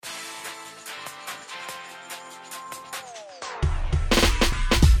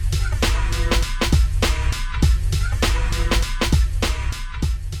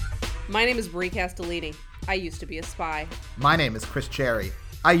My name is Brie Castellini. I used to be a spy. My name is Chris Cherry.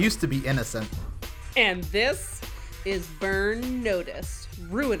 I used to be innocent. And this is Burn Noticed,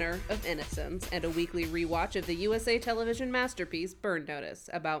 Ruiner of Innocence, and a weekly rewatch of the USA television masterpiece Burn Notice,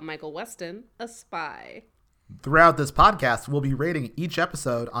 about Michael Weston, a spy. Throughout this podcast, we'll be rating each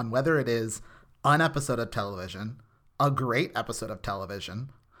episode on whether it is an episode of television, a great episode of television,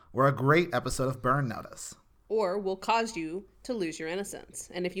 or a great episode of Burn Notice. Or will cause you to lose your innocence.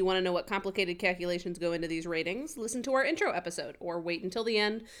 And if you want to know what complicated calculations go into these ratings, listen to our intro episode, or wait until the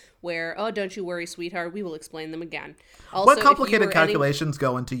end where, oh, don't you worry, sweetheart, we will explain them again. Also, what complicated calculations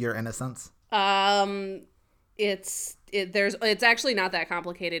go into your innocence? It's actually not that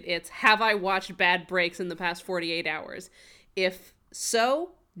complicated. It's, have I watched bad breaks in the past 48 hours? If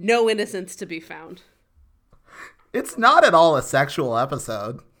so, no innocence to be found. It's not at all a sexual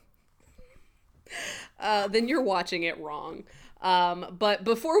episode. Then you're watching it wrong. But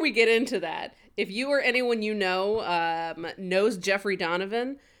before we get into that, if you or anyone you know knows Jeffrey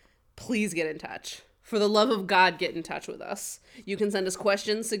Donovan, please get in touch. For the love of God, get in touch with us. You can send us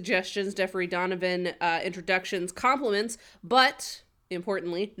questions, suggestions, Jeffrey Donovan introductions, compliments, but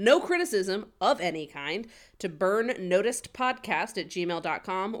importantly, no criticism of any kind to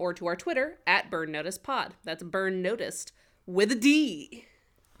burnnoticedpodcast@gmail.com or to our Twitter @burnnoticedpod. That's Burn Noticed with a D.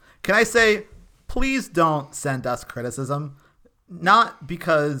 Can I say, please don't send us criticism, not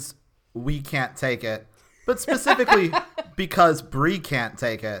because we can't take it, but specifically because Brie can't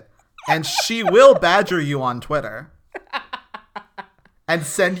take it, and she will badger you on Twitter and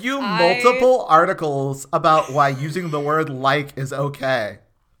send you multiple articles about why using the word like is okay.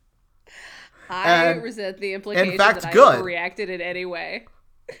 I resent the implication that I overreacted in any way.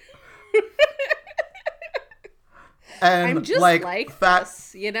 And I'm just like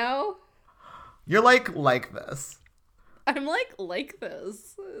this, you know? You're like this. I'm like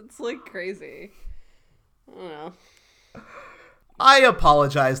this. It's like crazy. I don't know. I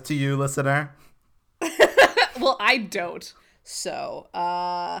apologize to you, listener. Well, I don't. So,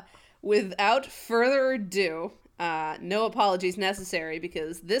 without further ado, no apologies necessary,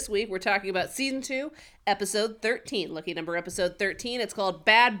 because this week we're talking about Season 2, Episode 13. Lucky number Episode 13. It's called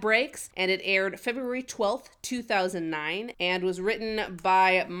Bad Breaks, and it aired February 12th, 2009, and was written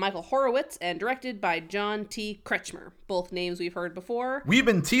by Michael Horowitz and directed by John T. Kretschmer. Both names we've heard before. We've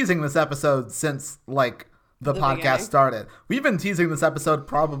been teasing this episode since, the podcast beginning. Started. We've been teasing this episode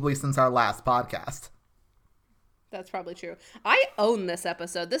probably since our last podcast. That's probably true. I own this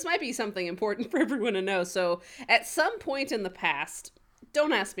episode. This might be something important for everyone to know. So at some point in the past,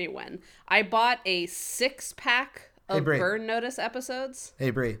 don't ask me when, I bought a 6-pack of Burn Notice episodes. Hey,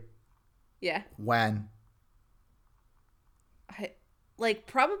 Brie. Yeah. When?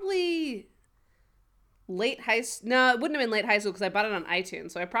 Probably late high school. No, it wouldn't have been late high school because I bought it on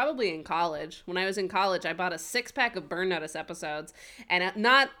iTunes. So I probably in college. When I was in college, I bought a 6-pack of Burn Notice episodes. And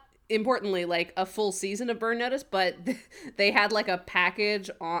not importantly, a full season of Burn Notice, but they had a package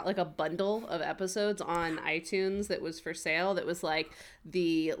on, a bundle of episodes on iTunes that was for sale. That was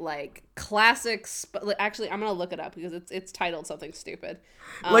the classics. Actually, I'm gonna look it up because it's titled something stupid.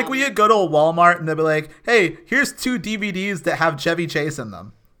 When you go to a Walmart and they'll be like, "Hey, here's 2 DVDs that have Chevy Chase in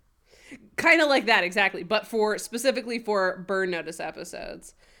them." Kind of like that, exactly. But specifically for Burn Notice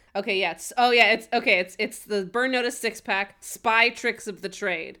episodes. Okay, yeah. It's the Burn Notice 6-pack, Spy Tricks of the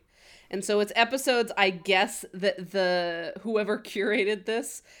Trade. And so it's episodes, I guess, that whoever curated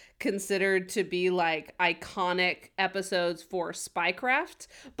this considered to be iconic episodes for spycraft.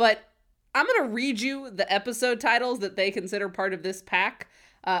 But I'm going to read you the episode titles that they consider part of this pack,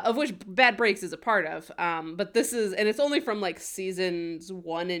 of which Bad Breaks is a part of. But this is, and it's only from seasons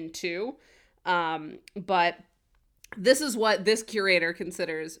 1 and 2. But this is what this curator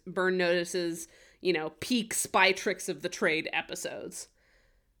considers Burn Notice's, peak Spy Tricks of the Trade episodes.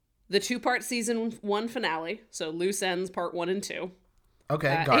 The 2-part season 1 finale, so loose ends part 1 and 2.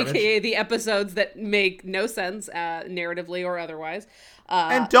 Okay, garbage. AKA the episodes that make no sense, narratively or otherwise.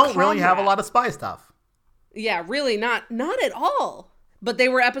 And don't really have a lot of spy stuff. Yeah, really not at all. But they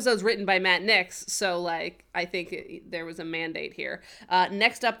were episodes written by Matt Nix, so I think there was a mandate here.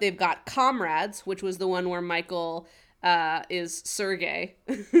 Next up, they've got Comrades, which was the one where Michael is Sergey.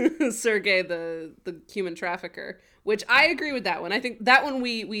 Sergey, the human trafficker. Which I agree with that one. I think that one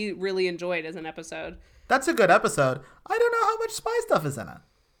we really enjoyed as an episode. That's a good episode. I don't know how much spy stuff is in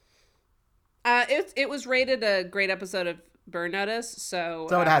it. It was rated a great episode of Burn Notice, so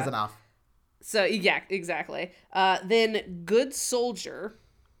it has enough. So yeah, exactly. Then Good Soldier.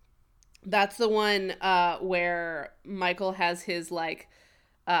 That's the one where Michael has his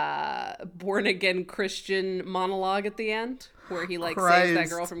born again Christian monologue at the end where he like Christ. saves that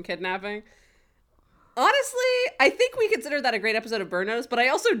girl from kidnapping. Honestly, I think we consider that a great episode of Burn Notice, but I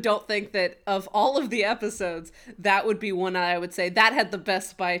also don't think that of all of the episodes, that would be one I would say that had the best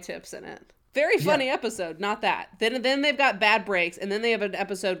spy tips in it. Very funny episode, not that. Then they've got Bad Breaks, and then they have an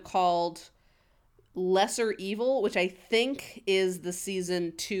episode called Lesser Evil, which I think is the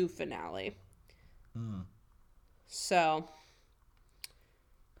season 2 finale. So,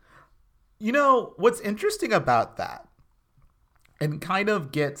 You know, what's interesting about that, and kind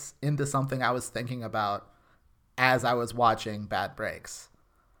of gets into something I was thinking about as I was watching Bad Breaks,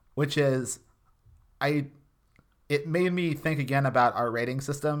 which is it made me think again about our rating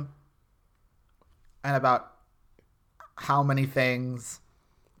system and about how many things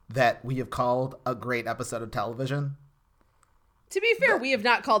that we have called a great episode of television. to be fair, we have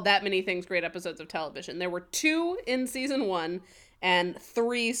not called that many things great episodes of television. There were 2 in season 1 and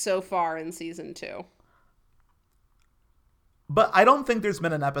 3 so far in season 2. But I don't think there's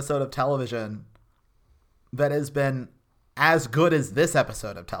been an episode of television that has been as good as this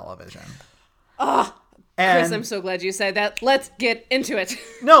episode of television. Chris, I'm so glad you said that. Let's get into it.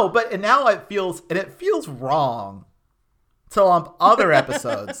 No, but and now it feels wrong to lump other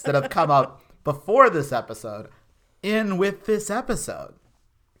episodes that have come up before this episode in with this episode.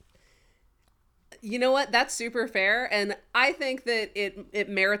 You know what? That's super fair, and I think that it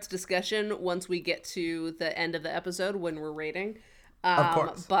merits discussion once we get to the end of the episode when we're rating. Of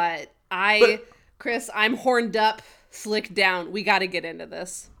course. But Chris, I'm horned up, slicked down. We got to get into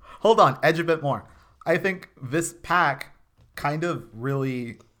this. Hold on, edge a bit more. I think this pack kind of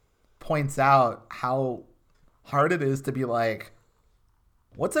really points out how hard it is to be like,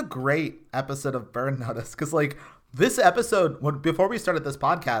 what's a great episode of Burn Notice? Because like this episode, before we started this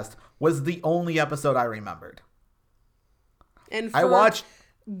podcast, was the only episode I remembered. And I watched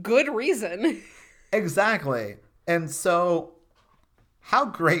good reason. Exactly. And so how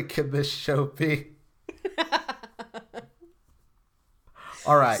great can this show be?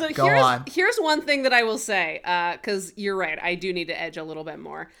 All right, So go on. Here's one thing that I will say, because you're right, I do need to edge a little bit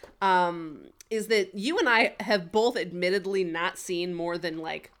more, is that you and I have both admittedly not seen more than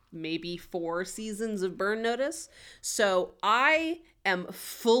like maybe 4 seasons of Burn Notice. So I am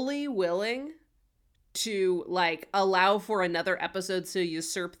fully willing to like allow for another episode to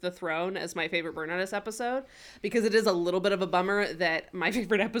usurp the throne as my favorite Burn Notice episode, because it is a little bit of a bummer that my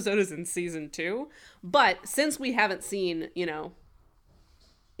favorite episode is in season 2. But since we haven't seen,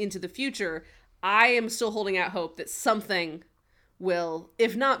 into the future, I am still holding out hope that something will,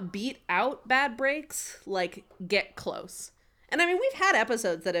 if not beat out Bad Breaks, like get close. And I mean, we've had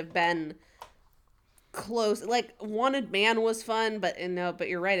episodes that have been close. Like Wanted Man was fun, but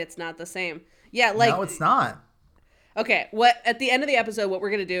you're right, it's not the same. Yeah, like no, it's not. Okay, at the end of the episode, what we're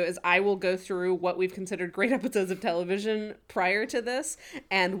going to do is I will go through what we've considered great episodes of television prior to this,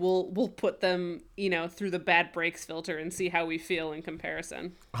 and we'll put them, through the Bad Breaks filter and see how we feel in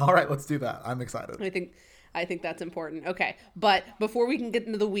comparison. All right, let's do that. I'm excited. I think that's important. Okay, but before we can get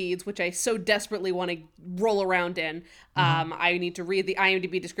into the weeds, which I so desperately want to roll around in, I need to read the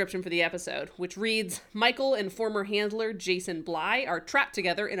IMDb description for the episode, which reads, Michael and former handler Jason Bly are trapped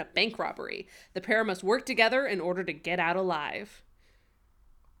together in a bank robbery. The pair must work together in order to get out alive.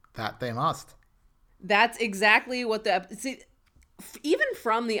 That they must. That's exactly what even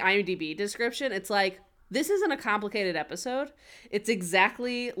from the IMDb description, it's like, this isn't a complicated episode. It's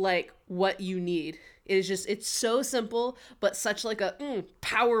exactly like what you need. It's so simple, but such like a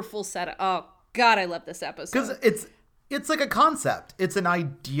powerful setup. Oh God, I love this episode. Because it's like a concept. It's an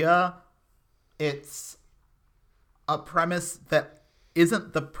idea. It's a premise that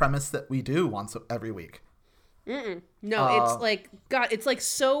isn't the premise that we do once every week. No, it's like, God, it's like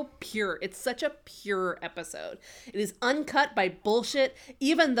so pure. It's such a pure episode. It is uncut by bullshit,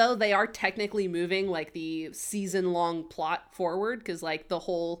 even though they are technically moving like the season-long plot forward, because like the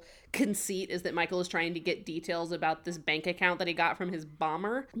whole conceit is that Michael is trying to get details about this bank account that he got from his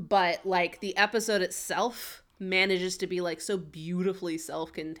bomber. But like the episode itself manages to be like so beautifully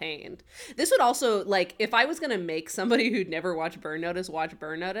self-contained. This would also, like, if I was gonna make somebody who'd never watched Burn Notice watch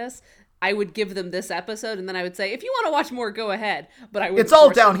Burn Notice, I would give them this episode, and then I would say, if you want to watch more, go ahead. But I would. It's all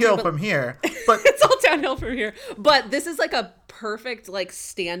downhill from here. But it's all downhill from here. But this is like a perfect like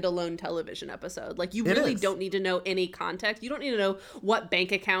standalone television episode. Like you really don't need to know any context. You don't need to know what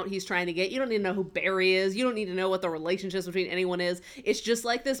bank account he's trying to get. You don't need to know who Barry is. You don't need to know what the relationships between anyone is. It's just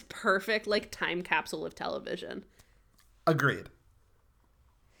like this perfect like time capsule of television. Agreed.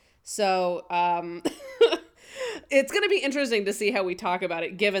 So, It's going to be interesting to see how we talk about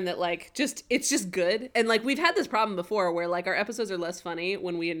it, given that, like, it's just good. And, like, we've had this problem before where, like, our episodes are less funny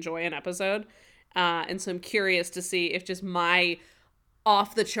when we enjoy an episode. And so I'm curious to see if just my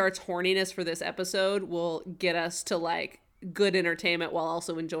off-the-charts horniness for this episode will get us to, like, good entertainment while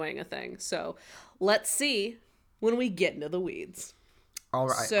also enjoying a thing. So let's see when we get into the weeds. All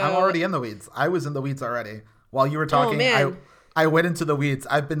right. So, I'm already in the weeds. I was in the weeds already. While you were talking, I went into the weeds.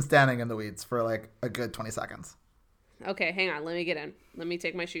 I've been standing in the weeds for like a good 20 seconds. Okay, hang on. Let me get in. Let me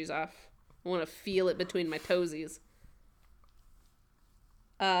take my shoes off. I want to feel it between my toesies.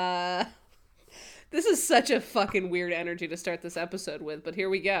 This is such a fucking weird energy to start this episode with, but here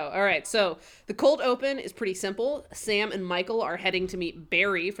we go. All right, so the cold open is pretty simple. Sam and Michael are heading to meet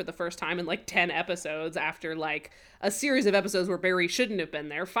Barry for the first time in like 10 episodes after like a series of episodes where Barry shouldn't have been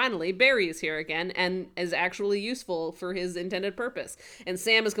there. Finally, Barry is here again and is actually useful for his intended purpose. And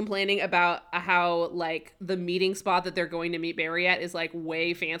Sam is complaining about how like the meeting spot that they're going to meet Barry at is like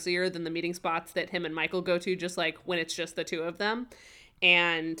way fancier than the meeting spots that him and Michael go to just like when it's just the two of them.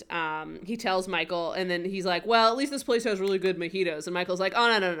 And he tells Michael, and then he's like, well, at least this place has really good mojitos. And Michael's like,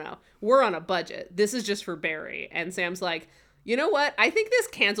 oh, no. We're on a budget. This is just for Barry. And Sam's like, you know what? I think this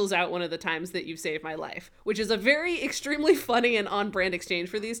cancels out one of the times that you've saved my life, which is a very extremely funny and on-brand exchange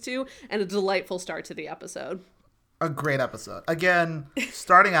for these two and a delightful start to the episode. A great episode. Again,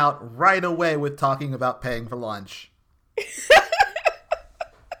 starting out right away with talking about paying for lunch. It's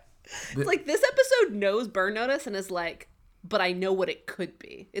like this episode knows Burn Notice and is like, but I know what it could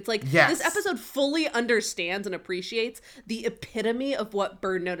be. It's like, yes. This episode fully understands and appreciates the epitome of what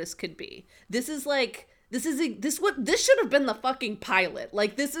Burn Notice could be. This is like, this should have been the fucking pilot.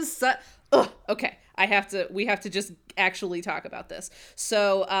 Like, this is okay. We have to just actually talk about this.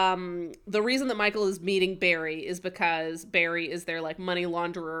 So, the reason that Michael is meeting Barry is because Barry is their like money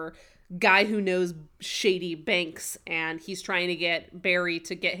launderer guy who knows shady banks, and he's trying to get Barry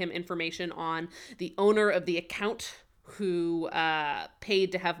to get him information on the owner of the account who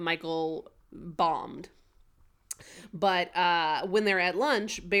paid to have Michael bombed. But when they're at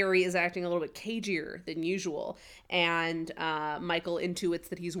lunch, Barry is acting a little bit cagier than usual, and Michael intuits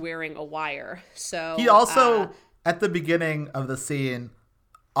that he's wearing a wire. So he also, at the beginning of the scene,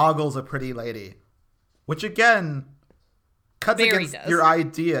 ogles a pretty lady, which again cuts Barry against does. Your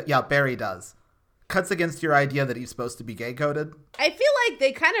idea. Yeah, Barry does. Cuts against your idea that he's supposed to be gay-coded. I feel like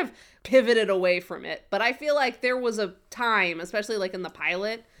they kind of pivoted away from it, but I feel like there was a time, especially like in the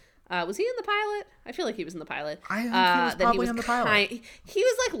pilot. Was he in the pilot? I feel like he was in the pilot. I think he was probably in the pilot. He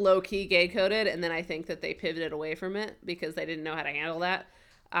was like low-key gay-coded, and then I think that they pivoted away from it because they didn't know how to handle that.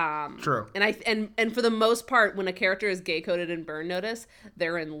 True. And for the most part, when a character is gay-coded in Burn Notice,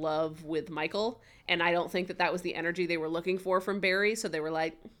 they're in love with Michael, and I don't think that was the energy they were looking for from Barry, so they were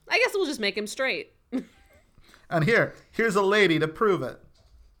like, I guess we'll just make him straight. And here's a lady to prove it.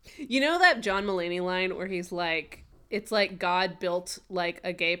 You know that John Mulaney line where he's like, it's like God built like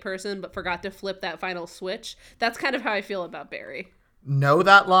a gay person but forgot to flip that final switch? That's kind of how I feel about Barry. Know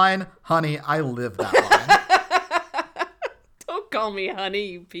that line? Honey, I live that line. Don't call me honey,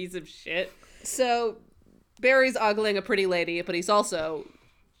 you piece of shit. So Barry's ogling a pretty lady, but he's also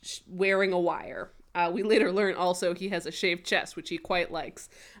wearing a wire. We later learn also he has a shaved chest, which he quite likes.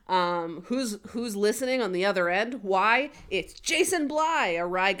 Who's listening on the other end? Why? It's Jason Bly, a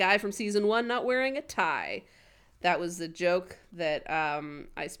wry guy from season 1 not wearing a tie. That was the joke that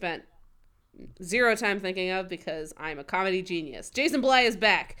I spent 0 time thinking of because I'm a comedy genius. Jason Bly is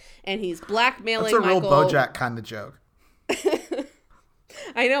back, and he's blackmailing Michael. That's a real BoJack kind of joke.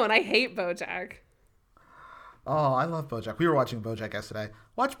 I know, and I hate BoJack. Oh, I love BoJack. We were watching BoJack yesterday.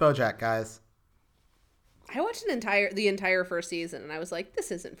 Watch BoJack, guys. I watched the entire first season, and I was like, this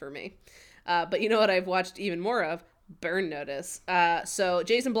isn't for me. But you know what I've watched even more of? Burn Notice. So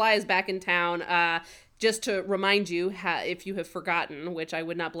Jason Bly is back in town. Just to remind you, if you have forgotten, which I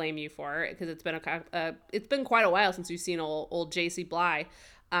would not blame you for, because it's been quite a while since you've seen old JC Bly.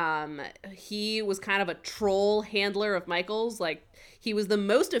 He was kind of a troll handler of Michael's. Like, he was the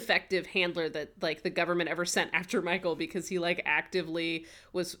most effective handler that like the government ever sent after Michael, because he like actively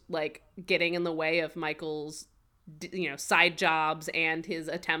was like getting in the way of Michael's, you know, side jobs and his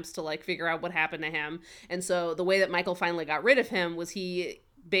attempts to like figure out what happened to him. And so the way that Michael finally got rid of him was he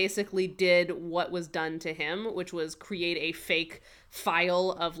basically did what was done to him, which was create a fake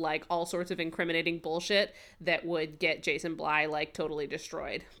file of like all sorts of incriminating bullshit that would get Jason Bly like totally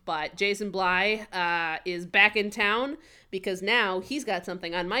destroyed. But Jason Bly is back in town because now he's got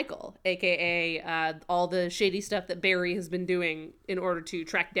something on Michael, aka all the shady stuff that Barry has been doing in order to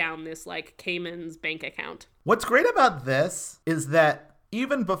track down this like Cayman's bank account. What's great about this is that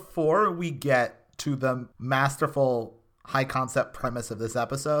even before we get to the masterful high concept premise of this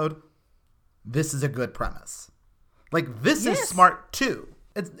episode, this is a good premise. Like, this is smart too.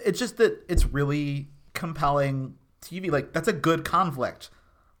 It's just that it's really compelling TV. Like, that's a good conflict.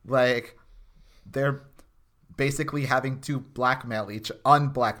 Like, they're basically having to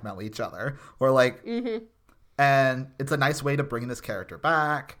unblackmail each other, or like, and it's a nice way to bring this character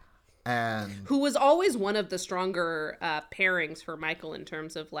back. And who was always one of the stronger pairings for Michael in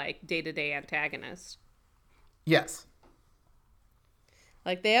terms of like day-to-day antagonist. Yes.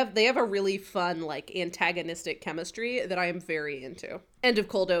 Like, they have a really fun, like, antagonistic chemistry that I am very into. End of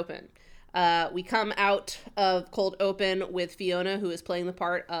Cold Open. We come out of Cold Open with Fiona, who is playing the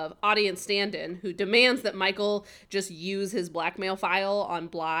part of audience stand-in, who demands that Michael just use his blackmail file on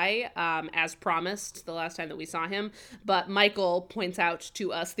Bly, as promised the last time that we saw him. But Michael points out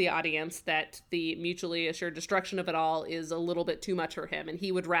to us, the audience, that the mutually assured destruction of it all is a little bit too much for him, and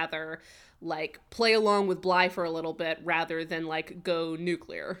he would rather, like, play along with Bly for a little bit rather than, like, go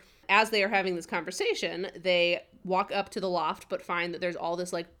nuclear. As they are having this conversation, they walk up to the loft but find that there's all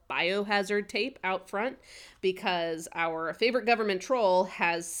this, like, biohazard tape out front because our favorite government troll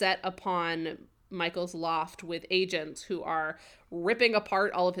has set upon Michael's loft with agents who are ripping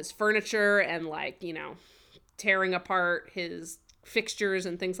apart all of his furniture and, like, you know, tearing apart his fixtures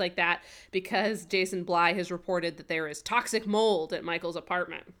and things like that because Jason Bly has reported that there is toxic mold at Michael's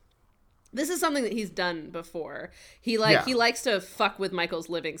apartment. This is something that he's done before. He likes to fuck with Michael's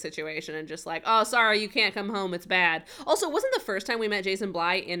living situation and just like, oh, sorry, you can't come home. It's bad. Also, wasn't the first time we met Jason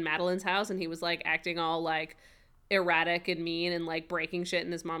Bly in Madeline's house and he was like acting all like erratic and mean and like breaking shit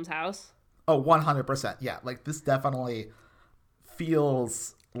in his mom's house? Oh, 100%. Yeah. Like, this definitely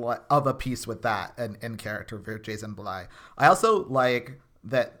feels like of a piece with that and in character for Jason Bly. I also like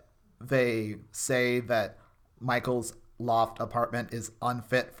that they say that Michael's loft apartment is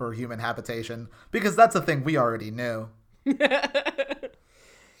unfit for human habitation, because that's a thing we already knew. And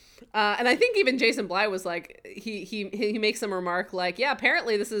I think even Jason Bly was like, he makes some remark like, yeah,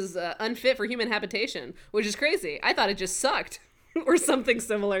 apparently this is unfit for human habitation, which is crazy. I thought it just sucked. Or something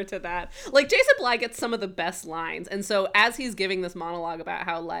similar to that. Like, Jason Bly gets some of the best lines. And so as he's giving this monologue about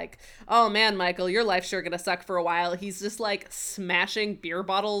how, like, oh man, Michael, your life's sure gonna suck for a while, he's just, like, smashing beer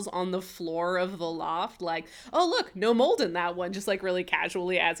bottles on the floor of the loft. Like, oh, look, no mold in that one. Just, like, really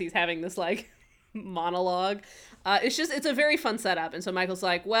casually as he's having this, like, monologue. It's a very fun setup. And so Michael's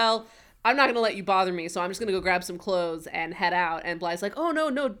like, well, I'm not going to let you bother me, so I'm just going to go grab some clothes and head out. And Bly's like, oh, no,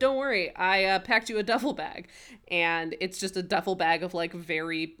 don't worry. I packed you a duffel bag. And it's just a duffel bag of, like,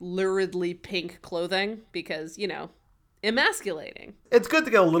 very luridly pink clothing because, you know, emasculating. It's good to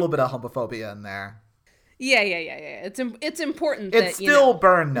get a little bit of homophobia in there. Yeah. It's important it's that, still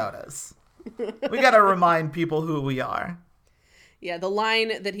burn notice. We got to remind people who we are. Yeah, the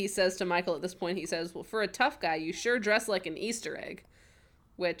line that he says to Michael at this point, he says, well, for a tough guy, you sure dress like an Easter egg.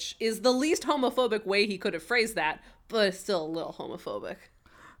 Which is the least homophobic way he could have phrased that, but it's still a little homophobic.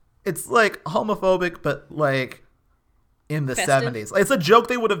 It's like homophobic, but like in the Festive? 70s. It's a joke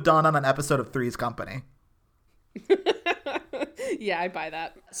they would have done on an episode of Three's Company. Yeah, I buy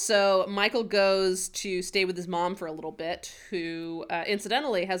that. So Michael goes to stay with his mom for a little bit, who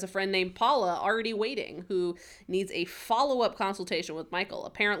incidentally has a friend named Paula already waiting, who needs a follow-up consultation with Michael.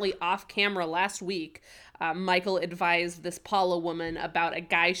 Apparently off camera last week, Michael advised this Paula woman about a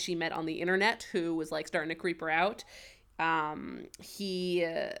guy she met on the internet who was like starting to creep her out. He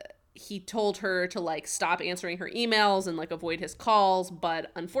told her to like stop answering her emails and like avoid his calls, but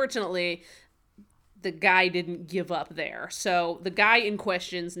unfortunately the guy didn't give up there. So the guy in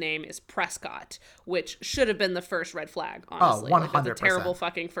question's name is Prescott, which should have been the first red flag, honestly. Oh, 100%. Like, that's a terrible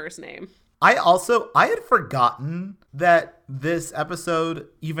fucking first name. I had forgotten that this episode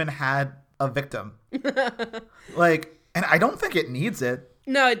even had a victim. Like, and I don't think it needs it.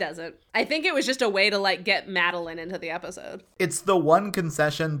 No, it doesn't. I think it was just a way to like get Madeline into the episode. It's the one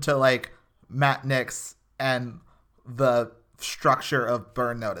concession to like Matt Nix and the structure of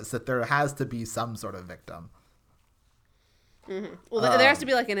Burn Notice, that there has to be some sort of victim. Mm-hmm. Well, there has to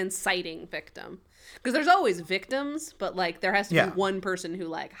be like an inciting victim, because there's always victims, but like there has to be one person who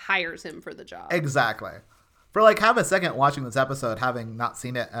like hires him for the job. Exactly. For like half a second watching this episode, having not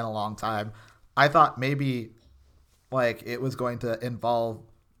seen it in a long time, I thought maybe like it was going to involve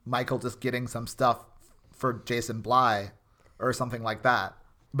Michael just getting some stuff for Jason Bly or something like that.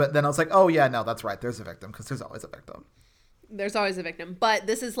 But then I was like, oh yeah, no, that's right. There's a victim, because there's always a victim. There's always a victim. But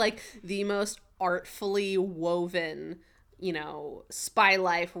this is like the most artfully woven, you know, spy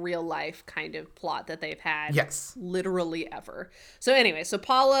life, real life kind of plot that they've had. Yes. Literally ever. So anyway, so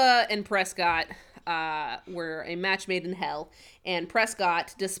Paula and Prescott were a match made in hell. And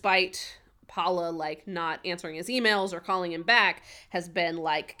Prescott, despite Paula, like, not answering his emails or calling him back, has been,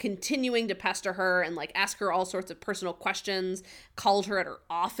 like, continuing to pester her and, like, ask her all sorts of personal questions, called her at her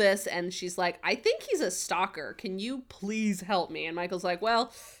office, and she's like, I think he's a stalker. Can you please help me? And Michael's like,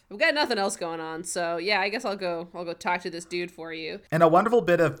 well, I've got nothing else going on, so yeah, I guess I'll go talk to this dude for you. And a wonderful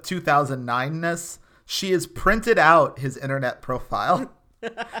bit of 2009-ness, she has printed out his internet profile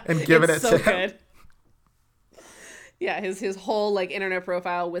and given it to him. Good. Yeah, his whole, like, internet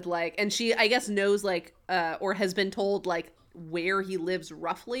profile with, like, and she, I guess, knows, like, or has been told, like, where he lives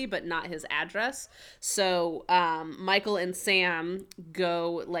roughly, but not his address. So Michael and Sam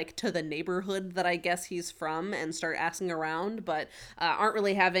go, like, to the neighborhood that I guess he's from and start asking around, but aren't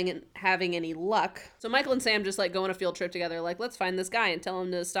really having any luck. So Michael and Sam just, like, go on a field trip together, like, let's find this guy and tell him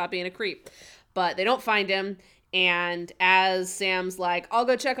to stop being a creep. But they don't find him. And as Sam's like, I'll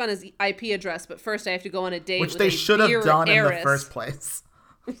go check on his IP address, but first I have to go on a date which with they a should have done heiress. in the first place.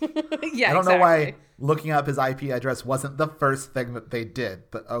 Yeah, I don't know why looking up his IP address wasn't the first thing that they did,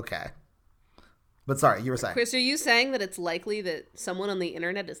 but okay. But sorry, you were saying. Chris, are you saying that it's likely that someone on the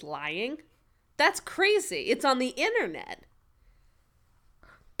internet is lying? That's crazy. It's on the internet.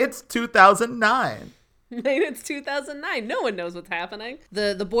 It's 2009. It's 2009. No one knows what's happening.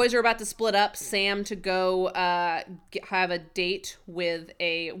 The boys are about to split up. Sam to go have a date with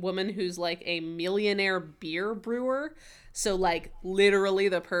a woman who's like a millionaire beer brewer. So, like, literally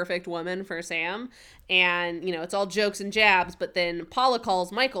the perfect woman for Sam. And, you know, it's all jokes and jabs. But then Paula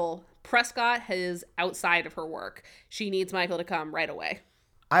calls Michael. Prescott is outside of her work. She needs Michael to come right away.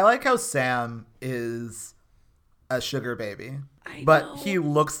 I like how Sam is a sugar baby. But he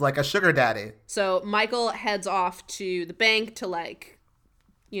looks like a sugar daddy. So Michael heads off to the bank to, like,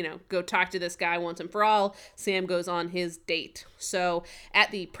 you know, go talk to this guy once and for all. Sam goes on his date. So at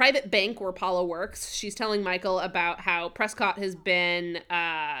the private bank where Paula works, she's telling Michael about how Prescott has been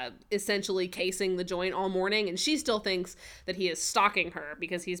essentially casing the joint all morning, and she still thinks that he is stalking her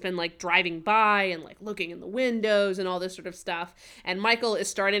because he's been, like, driving by and, like, looking in the windows and all this sort of stuff. And Michael is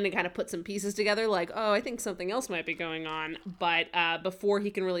starting to kind of put some pieces together, like, oh, I think something else might be going on. But before he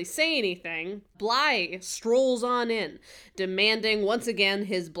can really say anything, Bly strolls on in, demanding once again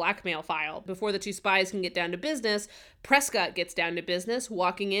his blackmail file. Before the two spies can get down to business, Prescott gets down to business,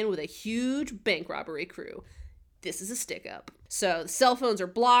 walking in with a huge bank robbery crew. This is a stick-up. So the cell phones are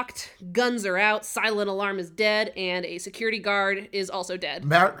blocked, guns are out, silent alarm is dead, and a security guard is also dead.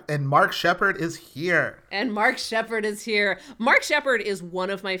 And Mark Sheppard is here. Mark Sheppard is one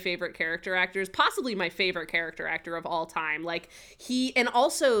of my favorite character actors, possibly my favorite character actor of all time. Like, and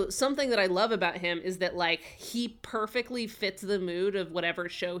also something that I love about him is that, like, he perfectly fits the mood of whatever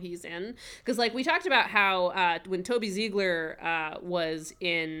show he's in. Because, like, we talked about how when Toby Ziegler was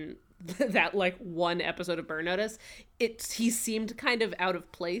in that, like, one episode of Burn Notice, he seemed kind of out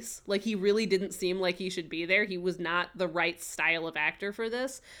of place. Like, he really didn't seem like he should be there. He was not the right style of actor for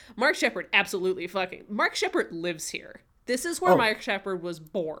this. Mark Sheppard Mark Sheppard lives here. This is where Mark Sheppard was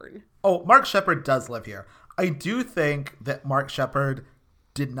born. Oh, Mark Sheppard does live here. I do think that Mark Sheppard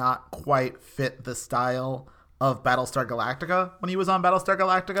did not quite fit the style of Battlestar Galactica when he was on Battlestar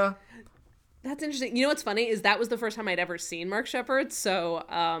Galactica. That's interesting. You know what's funny is that was the first time I'd ever seen Mark Sheppard, so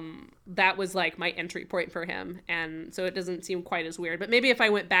that was, like, my entry point for him, and so it doesn't seem quite as weird. But maybe if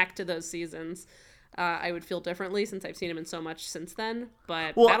I went back to those seasons, I would feel differently since I've seen him in so much since then.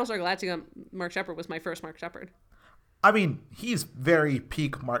 But Battlestar Galactica, Mark Sheppard was my first Mark Sheppard. I mean, he's very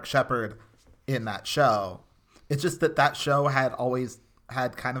peak Mark Sheppard in that show. It's just that show had always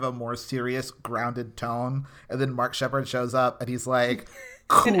had kind of a more serious, grounded tone, and then Mark Sheppard shows up and he's like,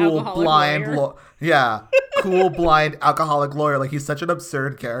 cool blind cool blind alcoholic lawyer. Like, he's such an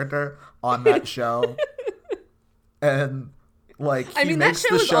absurd character on that show. And, like, I mean, that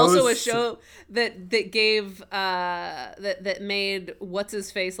show was also a show that gave that made what's his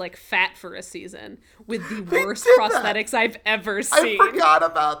face, like, fat for a season with the worst prosthetics I've ever seen. I forgot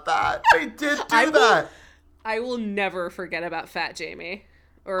about that. They did do that. I will never forget about Fat Jamie.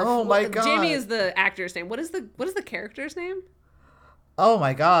 Oh my god. Jamie is the actor's name. What is the character's name? Oh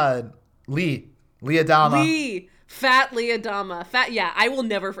my god. Lee Adama. Fat Lee Adama. I will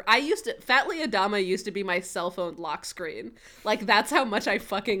never Fat Lee Adama used to be my cell phone lock screen. Like, that's how much I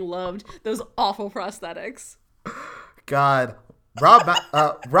fucking loved those awful prosthetics. God. Rob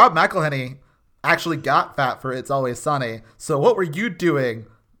McElhenney actually got fat for It's Always Sunny. So what were you doing,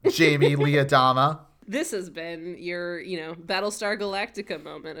 Jamie Lee Adama? This has been your, Battlestar Galactica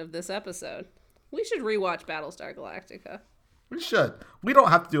moment of this episode. We should rewatch Battlestar Galactica. We should. We don't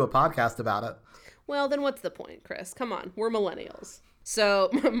have to do a podcast about it. Well, then what's the point, Chris? Come on. We're millennials. So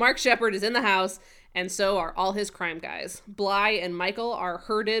Mark Sheppard is in the house, and so are all his crime guys. Bly and Michael are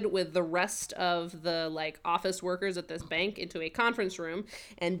herded with the rest of the like office workers at this bank into a conference room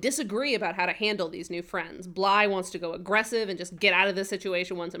and disagree about how to handle these new friends. Bly wants to go aggressive and just get out of this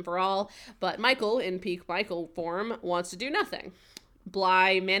situation once and for all, but Michael, in peak Michael form, wants to do nothing.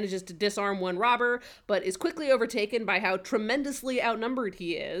 Bly manages to disarm one robber, but is quickly overtaken by how tremendously outnumbered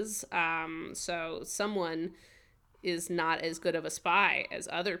he is. So someone is not as good of a spy as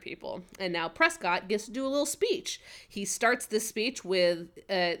other people. And now Prescott gets to do a little speech. He starts this speech with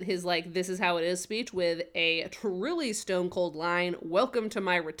his, like, this is how it is speech with a truly stone cold line, "Welcome to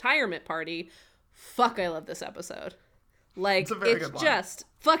my retirement party." Fuck, I love this episode. Like, it's just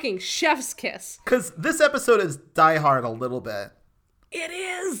fucking chef's kiss. Because this episode is Die Hard a little bit. It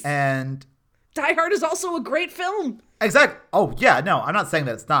is! And Die Hard is also a great film. Exactly. Oh, yeah, no, I'm not saying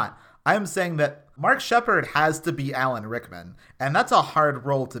that it's not. I'm saying that Mark Sheppard has to be Alan Rickman, and that's a hard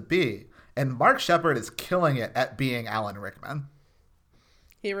role to be. And Mark Sheppard is killing it at being Alan Rickman.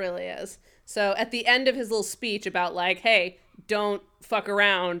 He really is. So at the end of his little speech about like, hey, don't fuck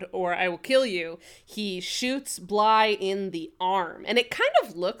around or I will kill you, he shoots Bly in the arm. And it kind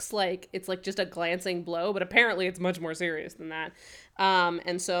of looks like it's like just a glancing blow, but apparently it's much more serious than that.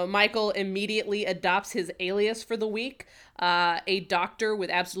 And so Michael immediately adopts his alias for the week, a doctor with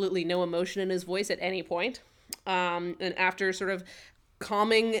absolutely no emotion in his voice at any point. And after sort of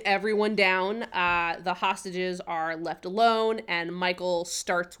calming everyone down, the hostages are left alone, and Michael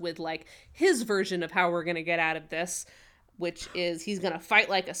starts with like his version of how we're gonna get out of this, which is he's gonna fight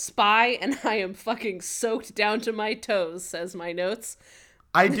like a spy, and I am fucking soaked down to my toes, says my notes.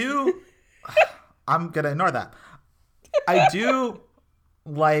 I'm gonna ignore that. I do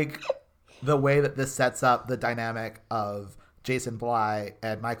like the way that this sets up the dynamic of Jason Bly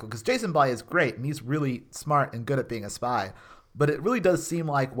and Michael, because Jason Bly is great and he's really smart and good at being a spy, but it really does seem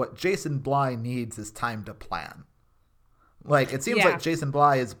like what Jason Bly needs is time to plan. Like, it seems like Jason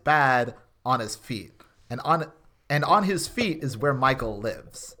Bly is bad on his feet, and on his feet is where Michael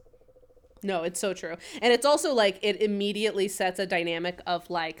lives. No, it's so true. And it's also like it immediately sets a dynamic of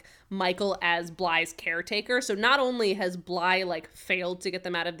like Michael as Bly's caretaker. So not only has Bly like failed to get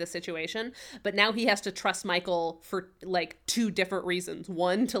them out of this situation, but now he has to trust Michael for like two different reasons.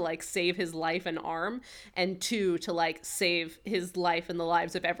 One, to like save his life and arm, and two, to like save his life and the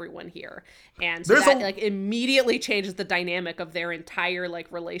lives of everyone here. And so that like immediately changes the dynamic of their entire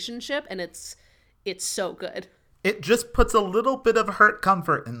like relationship, and it's so good. It just puts a little bit of hurt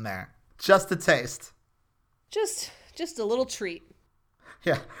comfort in there. Just a taste. Just a little treat.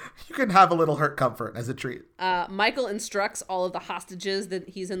 Yeah, you can have a little hurt comfort as a treat. Michael instructs all of the hostages that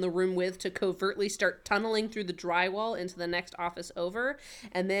he's in the room with to covertly start tunneling through the drywall into the next office over,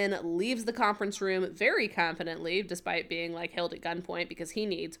 and then leaves the conference room very confidently, despite being like held at gunpoint because he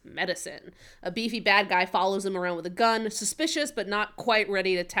needs medicine. A beefy bad guy follows him around with a gun, suspicious but not quite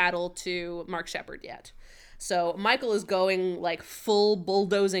ready to tattle to Mark Sheppard yet. So Michael is going like full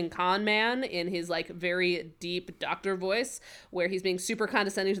bulldozing con man in his like very deep doctor voice, where he's being super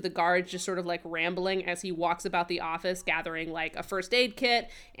condescending to the guards, just sort of like rambling as he walks about the office, gathering like a first aid kit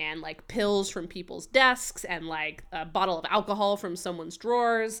and like pills from people's desks and like a bottle of alcohol from someone's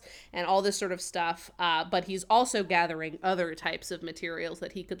drawers and all this sort of stuff. But he's also gathering other types of materials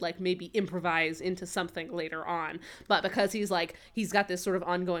that he could like maybe improvise into something later on. But because he's got this sort of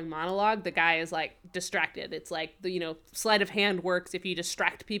ongoing monologue, the guy is like distracted. It's like the, sleight of hand works if you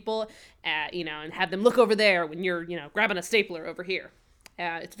distract people, and have them look over there when you're, grabbing a stapler over here.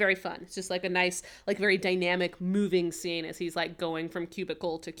 It's very fun. It's just like a nice, like very dynamic moving scene as he's like going from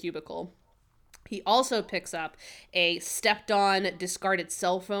cubicle to cubicle. He also picks up a stepped-on, discarded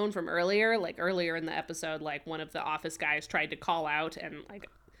cell phone from earlier. Like earlier in the episode, like one of the office guys tried to call out and like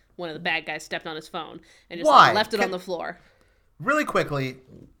one of the bad guys stepped on his phone and just like, left it on the floor. Really quickly,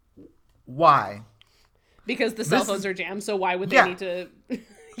 why? Because the cell phones are jammed, so why would they need to...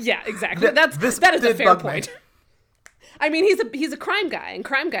 Yeah, exactly. That is a fair point. I mean, he's a crime guy, and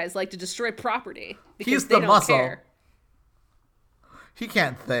crime guys like to destroy property because he's they the don't muscle. care. He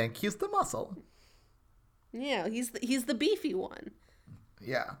can't think. He's the muscle. Yeah, he's the beefy one.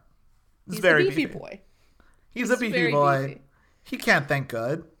 Yeah. He's very beefy boy. He's a beefy boy. Beefy. He can't think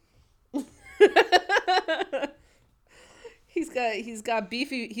good. He's got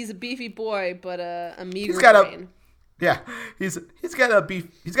beefy. He's a beefy boy, but a meager brain. He's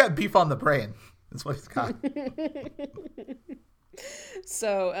got beef on the brain. That's what he's got.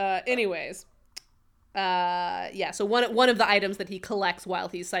 So, anyways, so one of the items that he collects while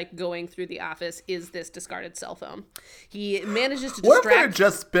he's like going through the office is this discarded cell phone. He manages to distract. What if there had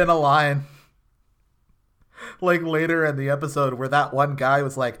just been a line? like later in the episode where that one guy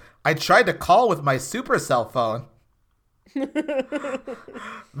was like, I tried to call with my super cell phone.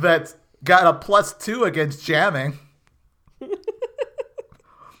 That got a +2 against jamming.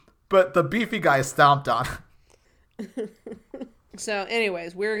 But the beefy guy stomped on. So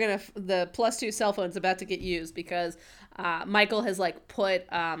anyways, the +2 cell phone's about to get used because Michael has like put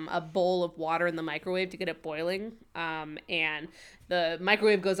a bowl of water in the microwave to get it boiling. And the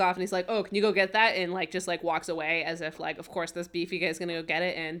microwave goes off and he's like, oh, can you go get that? And like just like walks away as if like, of course this beefy guy's gonna go get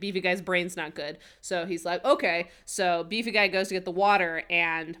it, and beefy guy's brain's not good. So he's like, okay. So beefy guy goes to get the water,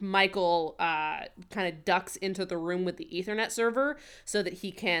 and Michael kind of ducks into the room with the Ethernet server so that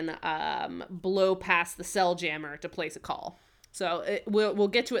he can blow past the cell jammer to place a call. So we'll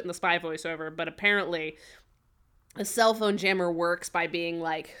get to it in the spy voiceover, but apparently a cell phone jammer works by being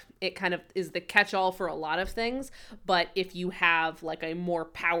like, it kind of is the catch-all for a lot of things, but if you have like a more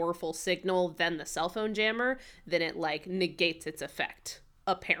powerful signal than the cell phone jammer, then it like negates its effect,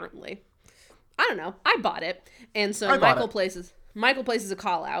 apparently. I don't know. I bought it. And so Michael places a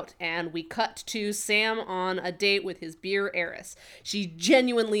call out, and we cut to Sam on a date with his beer heiress. She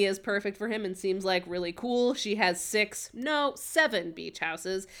genuinely is perfect for him and seems like really cool. She has 7 beach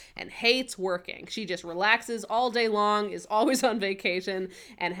houses and hates working. She just relaxes all day long, is always on vacation,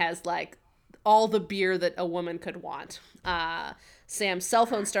 and has like all the beer that a woman could want. Sam's cell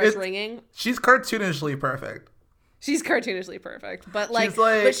phone starts ringing. She's cartoonishly perfect. She's cartoonishly perfect, but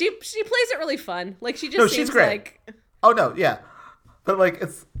but she plays it really fun. Like she just seems she's great. Like, oh no, yeah. But, like,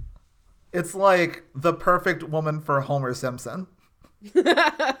 it's like the perfect woman for Homer Simpson.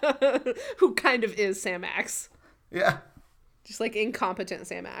 Who kind of is Sam Axe. Yeah. Just, like, incompetent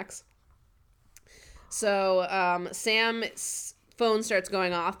Sam Axe. So, Sam's phone starts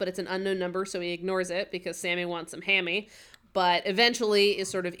going off, but it's an unknown number, so he ignores it because Sammy wants some hammy. But eventually is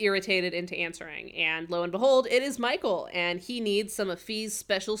sort of irritated into answering. And lo and behold, it is Michael, and he needs some of Fee's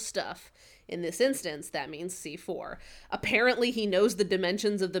special stuff. In this instance, that means C4. Apparently, he knows the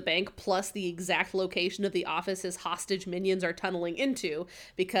dimensions of the bank plus the exact location of the office his hostage minions are tunneling into,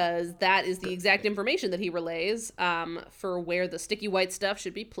 because that is the exact information that he relays for where the sticky white stuff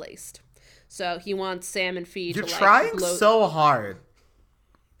should be placed. So he wants Sam and Fee You're to, like, trying so hard.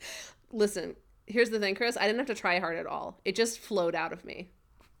 Listen, here's the thing, Chris. I didn't have to try hard at all. It just flowed out of me.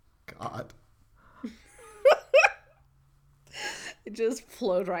 God. It just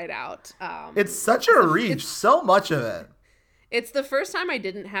flowed right out. It's such a reach. So much of it. It's the first time I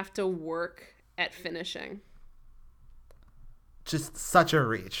didn't have to work at finishing. Just such a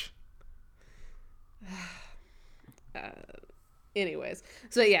reach. Anyways,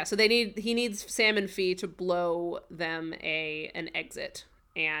 so yeah, so he needs Sam and Fee to blow them an exit,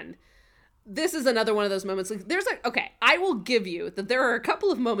 and this is another one of those moments. Like, I will give you that there are a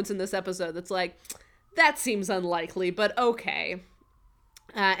couple of moments in this episode that's like, that seems unlikely, but okay.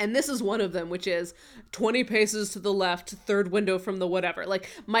 And this is one of them, which is 20 paces to the left, third window from the whatever. Like,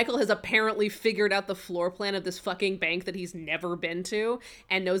 Michael has apparently figured out the floor plan of this fucking bank that he's never been to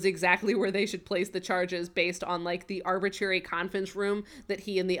and knows exactly where they should place the charges based on, like, the arbitrary conference room that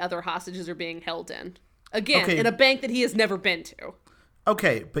he and the other hostages are being held in. Again, in a bank that he has never been to.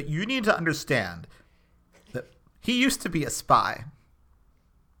 Okay, but you need to understand that he used to be a spy.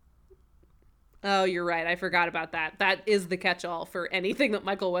 Oh, you're right. I forgot about that. That is the catch-all for anything that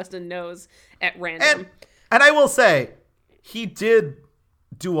Michael Weston knows at random. And I will say, he did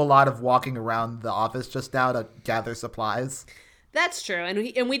do a lot of walking around the office just now to gather supplies. That's true.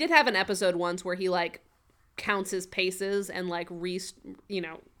 And we did have an episode once where he, like, counts his paces and, like, writes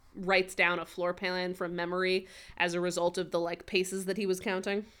down a floor plan from memory as a result of the, like, paces that he was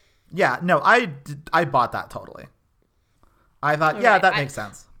counting. Yeah, no, I bought that totally. I thought, that makes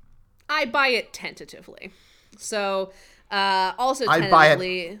sense. I buy it tentatively. So, also tentatively... I buy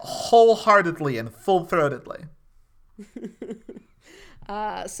it wholeheartedly and full-throatedly.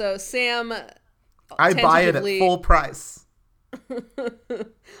 So, Sam... I buy it at full price.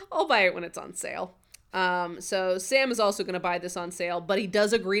 I'll buy it when it's on sale. So, Sam is also going to buy this on sale, but he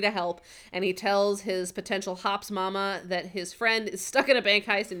does agree to help, and he tells his potential Hops mama that his friend is stuck in a bank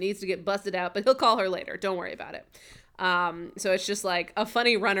heist and needs to get busted out, but he'll call her later. Don't worry about it. So it's just like a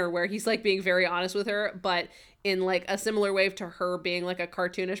funny runner where he's like being very honest with her, but in like a similar way to her being like a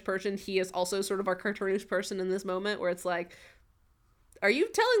cartoonish person, he is also sort of our cartoonish person in this moment where it's like, are you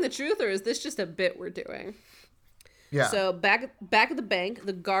telling the truth or is this just a bit we're doing? Yeah. So back at the bank,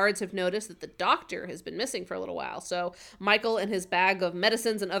 the guards have noticed that the doctor has been missing for a little while. So Michael and his bag of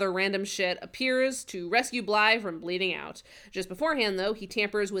medicines and other random shit appears to rescue Bly from bleeding out. Just beforehand, though, he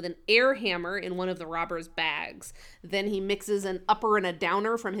tampers with an air hammer in one of the robber's bags. Then he mixes an upper and a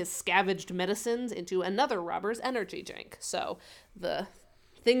downer from his scavenged medicines into another robber's energy drink. So the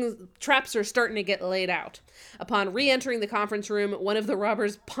traps are starting to get laid out. Upon re-entering the conference room, one of the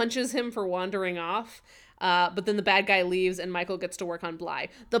robbers punches him for wandering off. But then the bad guy leaves and Michael gets to work on Bly.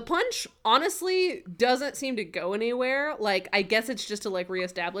 The punch, honestly, doesn't seem to go anywhere. Like, I guess it's just to, like,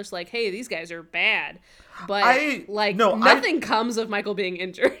 reestablish, like, hey, these guys are bad. But, nothing comes of Michael being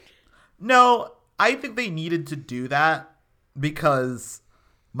injured. No, I think they needed to do that because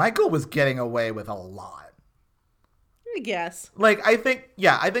Michael was getting away with a lot. I guess. Like, I think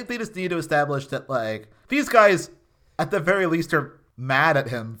they just need to establish that, like, these guys, at the very least, are mad at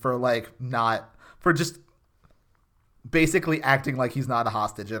him for, like, for just basically acting like he's not a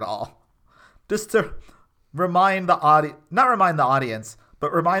hostage at all. Just to remind the audience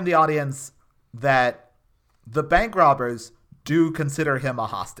that the bank robbers do consider him a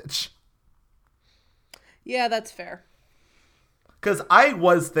hostage. Yeah, that's fair. Because I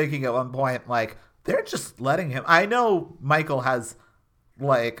was thinking at one point, like, they're just letting him. I know Michael has,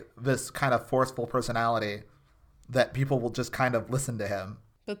 like, this kind of forceful personality that people will just kind of listen to him.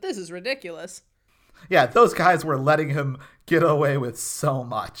 But this is ridiculous. Yeah, those guys were letting him get away with so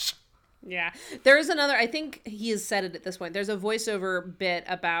much. Yeah. There is another, I think he has said it at this point. There's a voiceover bit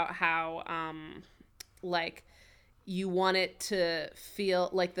about how, like, you want it to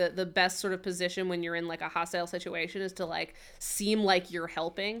feel like the best sort of position when you're in, like, a hostile situation is to, like, seem like you're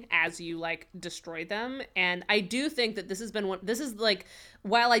helping as you, like, destroy them. And I do think that this is like,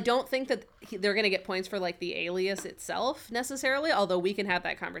 while I don't think that they're going to get points for, like, the alias itself necessarily, although we can have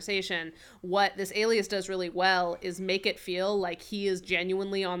that conversation, what this alias does really well is make it feel like he is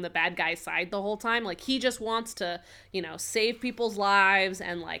genuinely on the bad guy's side the whole time. Like, he just wants to, you know, save people's lives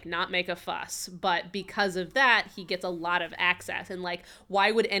and, like, not make a fuss. But because of that, he gets a lot of access. And, like, why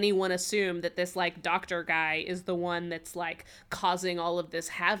would anyone assume that this, like, doctor guy is the one that's, like, causing all of this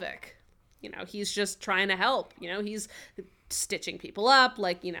havoc? You know, he's just trying to help. You know, he's stitching people up,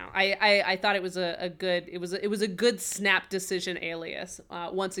 like, you know, I thought it was a good snap decision alias,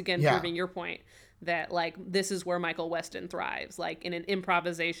 once again proving your point that, like, this is where Michael Weston thrives, like, in an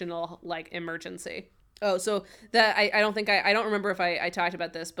improvisational, like, emergency. Oh, so that I don't remember if I talked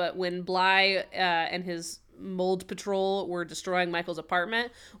about this, but when Bly and his mold patrol were destroying Michael's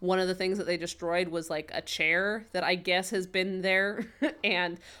apartment, one of the things that they destroyed was, like, a chair that I guess has been there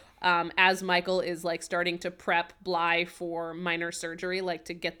and as Michael is, like, starting to prep Bly for minor surgery, like,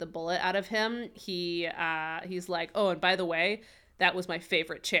 to get the bullet out of him, he's like, oh, and by the way, that was my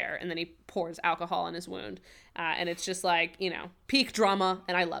favorite chair. And then he pours alcohol on his wound. And it's just, like, you know, peak drama,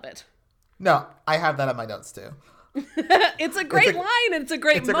 and I love it. No, I have that on my notes, too. It's a great line, and it's a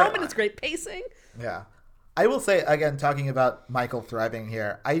great moment. It's great pacing. Yeah. I will say, again, talking about Michael thriving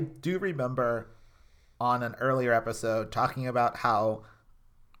here, I do remember on an earlier episode talking about how,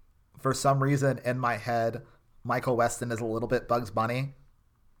 for some reason in my head, Michael Weston is a little bit Bugs Bunny.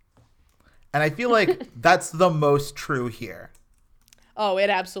 And I feel like that's the most true here. Oh, it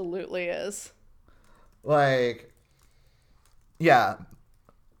absolutely is. Like, yeah,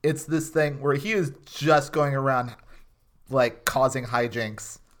 it's this thing where he is just going around, like, causing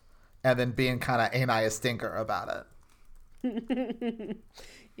hijinks and then being kind of ain't I a stinker about it.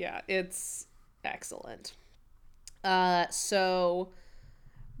 Yeah, it's excellent. So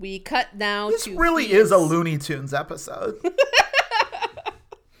we cut now this to... This really is a Looney Tunes episode.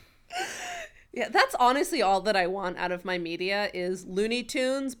 Yeah, that's honestly all that I want out of my media is Looney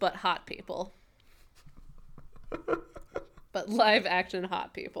Tunes, but hot people. But live action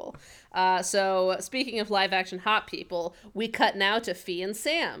hot people. So speaking of live action hot people, we cut now to Fee and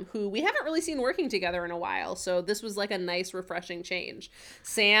Sam, who we haven't really seen working together in a while. So this was like a nice, refreshing change.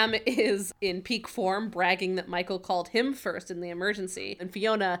 Sam is in peak form, bragging that Michael called him first in the emergency. And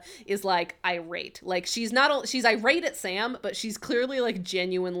Fiona is, like, irate. Like, she's irate at Sam, but she's clearly, like,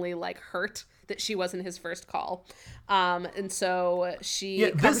 genuinely, like, hurt that she wasn't his first call. And so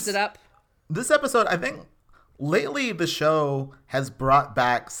she covers it up. This episode, I think... Lately, the show has brought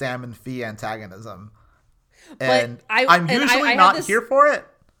back Sam and Fee antagonism. And I'm usually not here for it,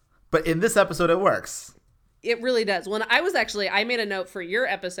 but in this episode, it works. It really does. When I made a note for your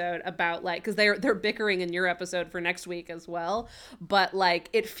episode about, like, because they're bickering in your episode for next week as well, but, like,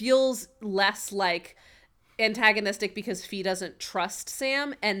 it feels less like antagonistic because Fee doesn't trust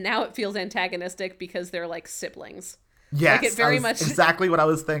Sam, and now it feels antagonistic because they're, like, siblings. Yes, like, it very much exactly what I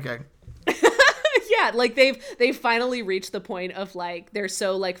was thinking. Yeah, like they've finally reached the point of like they're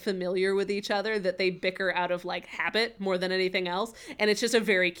so like familiar with each other that they bicker out of like habit more than anything else, and it's just a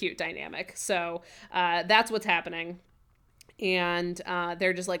very cute dynamic. So that's what's happening. And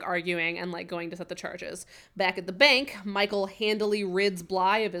they're just like arguing and like going to set the charges. Back at the bank, Michael handily rids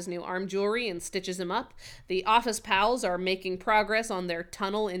Bly of his new arm jewelry and stitches him up. The office pals are making progress on their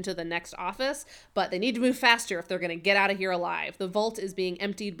tunnel into the next office, but they need to move faster if they're going to get out of here alive. The vault is being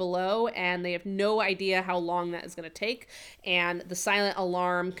emptied below, and they have no idea how long that is going to take. And the silent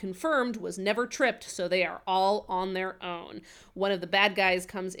alarm confirmed was never tripped, so they are all on their own. One of the bad guys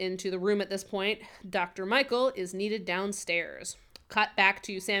comes into the room at this point. Dr. Michael is needed downstairs. Cut back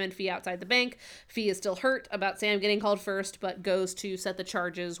to Sam and Fee outside the bank. Fee is still hurt about Sam getting called first, but goes to set the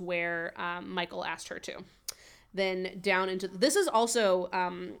charges where Michael asked her to. Then down into this is also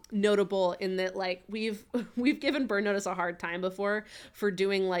notable in that like we've given Burn Notice a hard time before for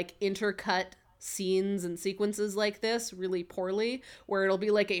doing like intercut scenes and sequences like this really poorly, where it'll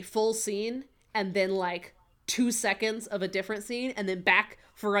be like a full scene and then like 2 seconds of a different scene and then back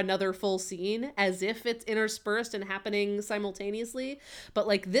for another full scene as if it's interspersed and happening simultaneously. But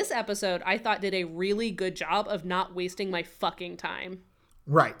like this episode, I thought did a really good job of not wasting my fucking time.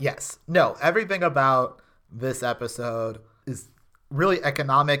 Right. Yes. No, everything about this episode is really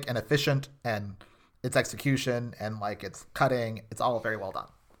economic and efficient, and its execution and like its cutting, it's all very well done.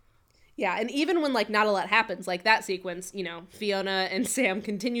 Yeah, and even when, like, not a lot happens, like that sequence, you know, Fiona and Sam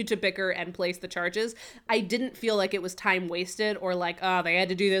continue to bicker and place the charges. I didn't feel like it was time wasted or like, oh, they had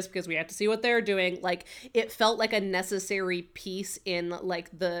to do this because we have to see what they're doing. Like, it felt like a necessary piece in,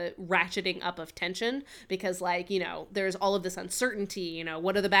 like, the ratcheting up of tension because, like, you know, there's all of this uncertainty, you know,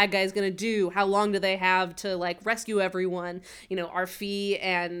 what are the bad guys going to do? How long do they have to, like, rescue everyone? You know, are Fee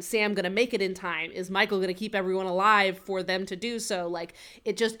and Sam going to make it in time? Is Michael going to keep everyone alive for them to do so? Like,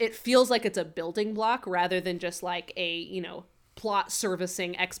 it feels like it's a building block rather than just like a, you know, plot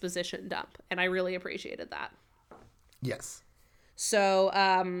servicing exposition dump. And I really appreciated that. Yes. So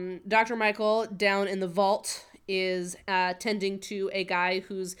Dr. Michael down in the vault is tending to a guy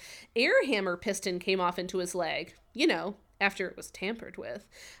whose air hammer piston came off into his leg, you know, after it was tampered with.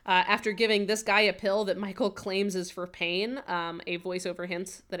 After giving this guy a pill that Michael claims is for pain, a voiceover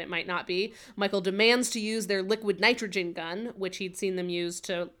hints that it might not be, Michael demands to use their liquid nitrogen gun, which he'd seen them use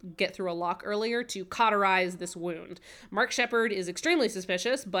to get through a lock earlier, to cauterize this wound. Mark Sheppard is extremely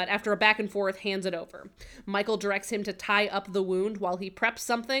suspicious, but after a back and forth, hands it over. Michael directs him to tie up the wound while he preps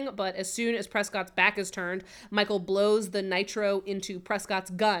something, but as soon as Prescott's back is turned, Michael blows the nitro into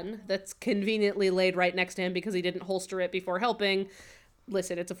Prescott's gun that's conveniently laid right next to him because he didn't holster it before helping.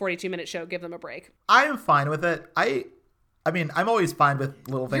 Listen, it's a 42-minute show. Give them a break. I am fine with it. I mean, I'm always fine with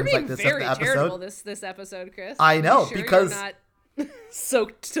little things like this in the episode. You're very charitable this episode, Chris. I know, sure because you're not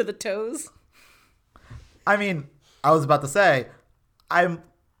soaked to the toes. I mean, I was about to say, I'm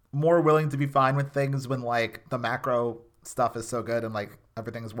more willing to be fine with things when like the macro stuff is so good and like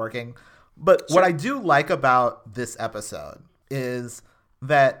everything is working. But What I do like about this episode is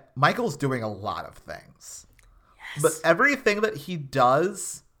that Michael's doing a lot of things. But everything that he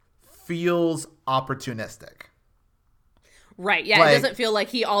does feels opportunistic. Right. Yeah. Like, it doesn't feel like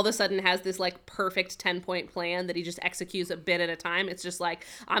he all of a sudden has this like perfect 10-point plan that he just executes a bit at a time. It's just like,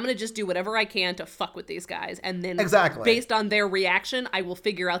 I'm going to just do whatever I can to fuck with these guys. And then based on their reaction, I will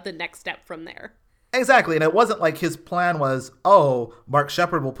figure out the next step from there. Exactly. And it wasn't like his plan was, oh, Mark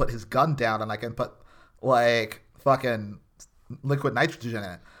Sheppard will put his gun down and I can put like fucking liquid nitrogen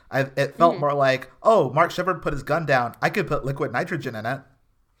in it. It felt more like, oh, Mark Sheppard put his gun down. I could put liquid nitrogen in it.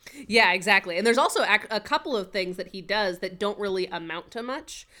 Yeah, exactly. And there's also a couple of things that he does that don't really amount to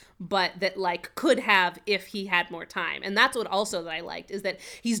much, but that like could have if he had more time. And that's what also that I liked is that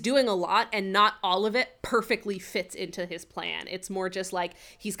he's doing a lot and not all of it perfectly fits into his plan. It's more just like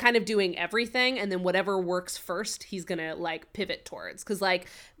he's kind of doing everything and then whatever works first, he's going to like pivot towards. Cause like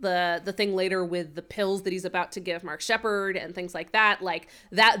the thing later with the pills that he's about to give Mark Sheppard and things like that, like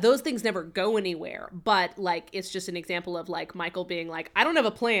that, those things never go anywhere. But like, it's just an example of like Michael being like, I don't have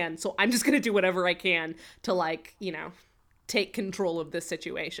a plan, so I'm just going to do whatever I can to like, you know, take control of this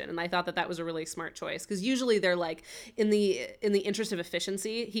situation. And I thought that was a really smart choice because usually they're like in the interest of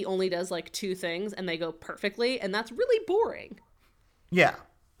efficiency, he only does like 2 things and they go perfectly, and that's really boring. Yeah.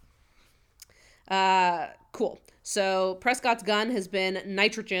 Cool. So Prescott's gun has been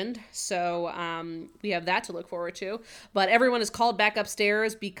nitrogened, so we have that to look forward to. But everyone is called back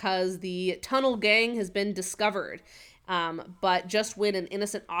upstairs because the tunnel gang has been discovered. But just when an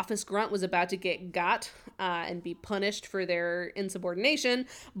innocent office grunt was about to get got and be punished for their insubordination,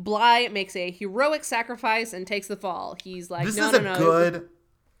 Bly makes a heroic sacrifice and takes the fall. He's like, this is a good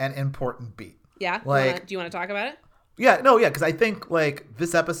and important beat. Yeah. Like, Do you want to talk about it? yeah, no, yeah, because I think like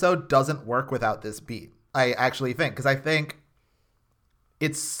this episode doesn't work without this beat. I actually think because I think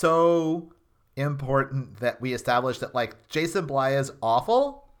it's so important that we establish that like Jason Bly is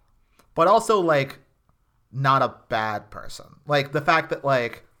awful, but also like not a bad person. Like the fact that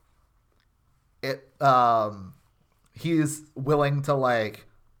like it he's willing to like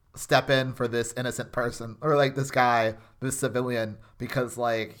step in for this innocent person or like this guy, this civilian, because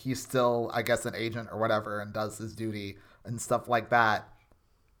like he's still, I guess, an agent or whatever and does his duty and stuff like that,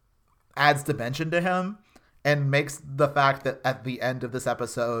 adds dimension to him and makes the fact that at the end of this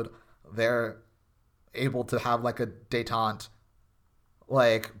episode they're able to have like a detente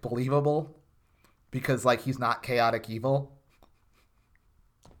like believable because like he's not chaotic evil.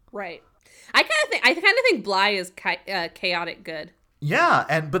 Right. I kind of think Bly is chaotic good.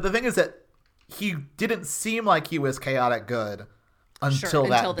 Yeah, but the thing is that he didn't seem like he was chaotic good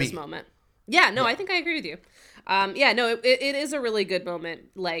until this moment. Yeah, no, I think I agree with you. It is a really good moment.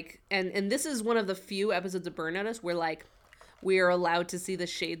 Like, and this is one of the few episodes of Burn Notice where like we are allowed to see the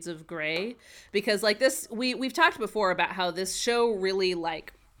shades of gray, because like this, we've talked before about how this show really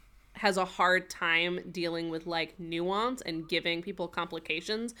like has a hard time dealing with like nuance and giving people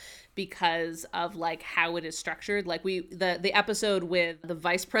complications because of like how it is structured. Like the episode with the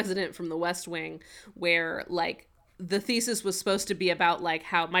vice president from the West Wing, where like the thesis was supposed to be about like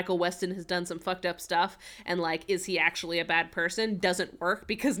how Michael Weston has done some fucked up stuff and like, is he actually a bad person, doesn't work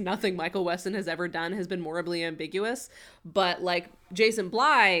because nothing Michael Weston has ever done has been morally ambiguous. But like Jason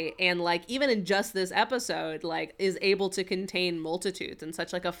Bly, and like even in just this episode, like is able to contain multitudes in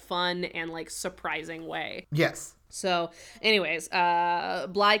such like a fun and like surprising way. Yes. So anyways,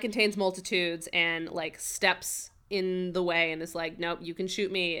 Bly contains multitudes and like steps in the way and is like, nope, you can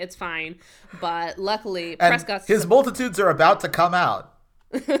shoot me, it's fine. But luckily, Prescott's... His multitudes are about to come out.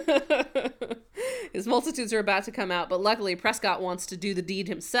 His multitudes are about to come out, but luckily Prescott wants to do the deed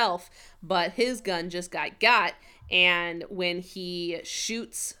himself, but his gun just got, and when he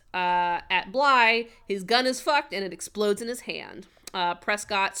shoots at Bly, his gun is fucked and it explodes in his hand.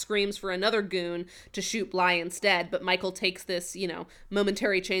 Prescott screams for another goon to shoot Bly instead, but Michael takes this,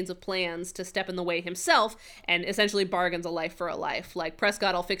 momentary change of plans to step in the way himself and essentially bargains a life for a life. Like,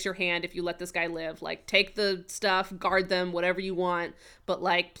 Prescott, I'll fix your hand if you let this guy live. Like, take the stuff, guard them, whatever you want, but,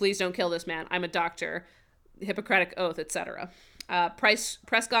 like, please don't kill this man. I'm a doctor. Hippocratic oath, etc.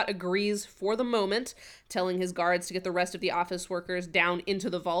 Prescott agrees for the moment, telling his guards to get the rest of the office workers down into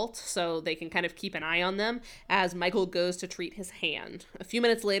the vault so they can kind of keep an eye on them as Michael goes to treat his hand. A few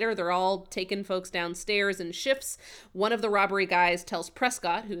minutes later, they're all taking folks downstairs in shifts. One of the robbery guys tells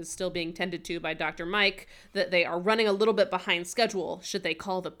Prescott, who is still being tended to by Dr. Mike, that they are running a little bit behind schedule. Should they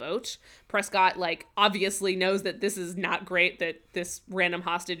call the boat? Prescott, like, obviously knows that this is not great, that this random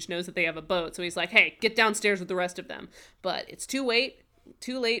hostage knows that they have a boat. So he's like, hey, get downstairs with the rest of them. But it's too late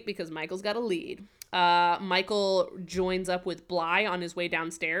because Michael's got a lead. Michael joins up with Bly on his way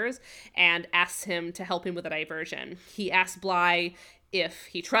downstairs and asks him to help him with a diversion. He asks Bly if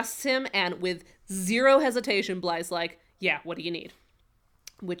he trusts him, and with zero hesitation, Bly's like, yeah, what do you need?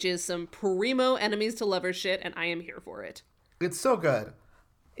 Which is some primo enemies to lovers shit, and I am here for it. It's so good.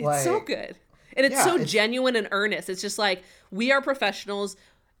 It's so good. And it's genuine and earnest. It's just like, we are professionals.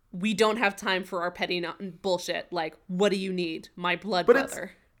 We don't have time for our petty bullshit. Like, what do you need? My blood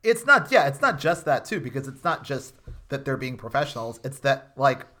brother. It's not just that too, because it's not just that they're being professionals. It's that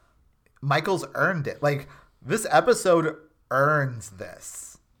like Michael's earned it. Like, this episode earns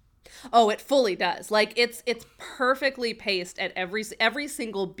this. Oh, it fully does. Like, it's perfectly paced at every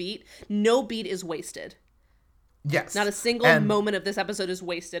single beat. No beat is wasted. Yes. Not a single moment of this episode is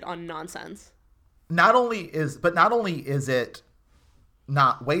wasted on nonsense. Not only is it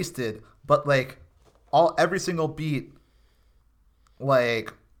not wasted, but like every single beat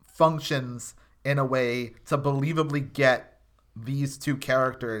like functions in a way to believably get these two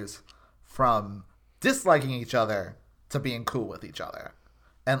characters from disliking each other to being cool with each other.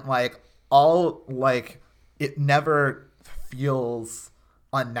 And like it never feels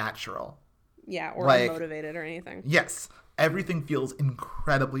unnatural. Yeah, or unmotivated or anything. Yes. Everything feels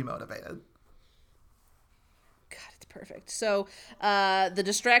incredibly motivated. God, it's perfect. So the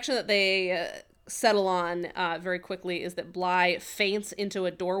distraction that they settle on very quickly is that Bly faints into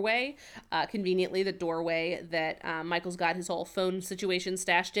a doorway, conveniently the doorway that Michael's got his whole phone situation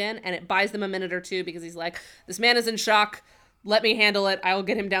stashed in, and it buys them a minute or two because he's like, this man is in shock. let me handle it. I will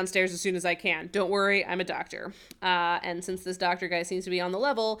get him downstairs as soon as I can. Don't worry, I'm a doctor. And since this doctor guy seems to be on the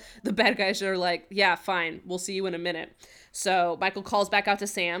level, the bad guys are like, yeah, fine, we'll see you in a minute. So Michael calls back out to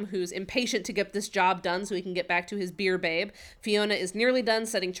Sam, who's impatient to get this job done so he can get back to his beer babe. Fiona is nearly done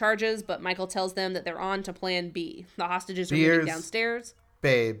setting charges, but Michael tells them that they're on to plan B. The hostages are moving downstairs.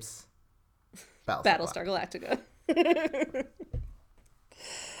 Babes. Battlestar Galactica.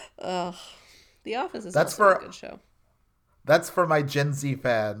 Ugh. The Office is also a good show. That's for my Gen Z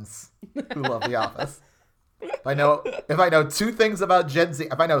fans who love The Office. If I know 2 things about Gen Z,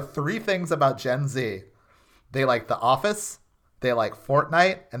 if I know 3 things about Gen Z, they like The Office, they like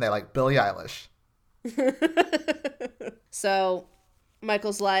Fortnite, and they like Billie Eilish. So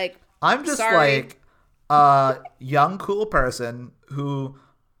Michael's like, I'm just sorry. like a young, cool person who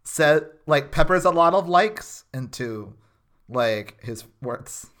said, like, peppers a lot of likes into, like, his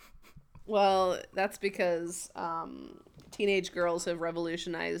words. Well, that's because teenage girls have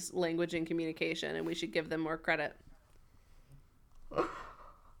revolutionized language and communication, and we should give them more credit.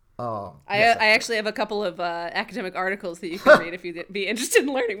 Oh, I actually have a couple of academic articles that you can read if you'd be interested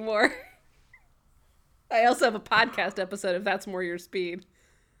in learning more. I also have a podcast episode if that's more your speed.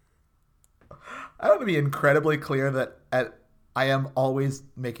 I want to be incredibly clear that I am always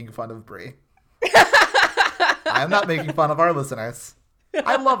making fun of Brie. I am not making fun of our listeners.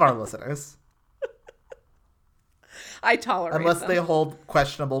 I love our listeners. I tolerate unless them. they hold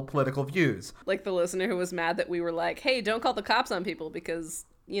questionable political views. Like the listener who was mad that we were like, hey, don't call the cops on people because,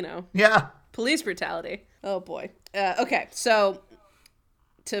 you know. Yeah. Police brutality. Oh, boy. Okay, so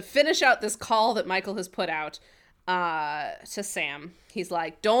to finish out this call that Michael has put out to Sam, he's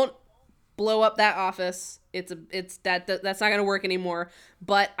like, don't blow up that office. That's not going to work anymore.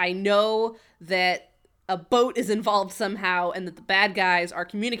 But I know that a boat is involved somehow and that the bad guys are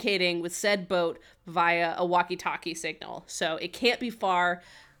communicating with said boat via a walkie-talkie signal. So it can't be far.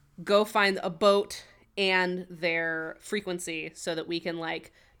 Go find a boat and their frequency so that we can,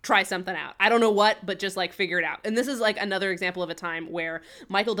 like, try something out. I don't know what, but just, like, figure it out. And this is, like, another example of a time where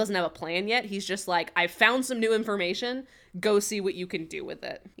Michael doesn't have a plan yet. He's just like, I found some new information. Go see what you can do with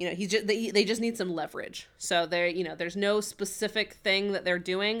it. You know, they just need some leverage. So there's no specific thing that they're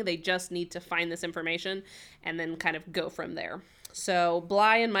doing. They just need to find this information and then kind of go from there. So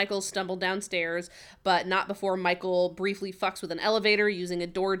Bly and Michael stumble downstairs, but not before Michael briefly fucks with an elevator using a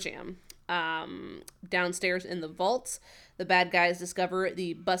door jam. Downstairs in the vaults, the bad guys discover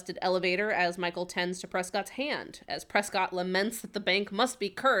the busted elevator as Michael tends to Prescott's hand. As Prescott laments that the bank must be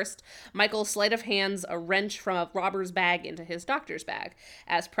cursed, Michael sleight of hands a wrench from a robber's bag into his doctor's bag.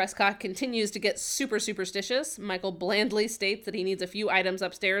 As Prescott continues to get super superstitious, Michael blandly states that he needs a few items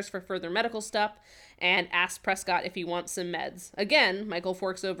upstairs for further medical stuff and asks Prescott if he wants some meds. Again, Michael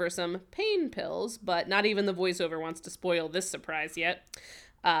forks over some pain pills, but not even the voiceover wants to spoil this surprise yet.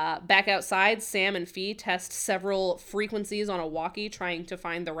 Back outside, Sam and Fee test several frequencies on a walkie, trying to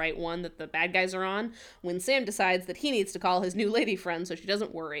find the right one that the bad guys are on, when Sam decides that he needs to call his new lady friend so she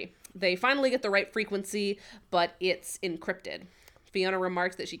doesn't worry. They finally get the right frequency, but it's encrypted. Fiona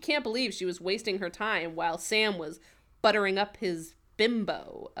remarks that she can't believe she was wasting her time while Sam was buttering up his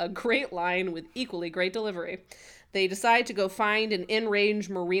bimbo, a great line with equally great delivery. They decide to go find an in-range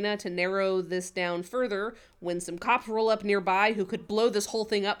marina to narrow this down further when some cops roll up nearby who could blow this whole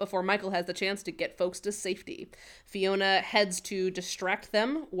thing up before Michael has the chance to get folks to safety. Fiona heads to distract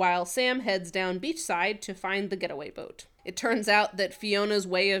them while Sam heads down beachside to find the getaway boat. It turns out that Fiona's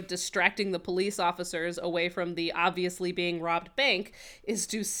way of distracting the police officers away from the obviously being robbed bank is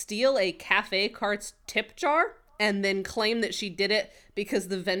to steal a cafe cart's tip jar and then claim that she did it because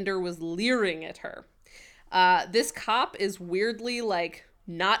the vendor was leering at her. This cop is weirdly, like,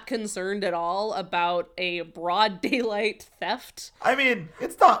 not concerned at all about a broad daylight theft. I mean,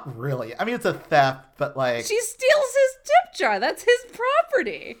 it's not really. I mean, it's a theft, but, like... She steals his tip jar. That's his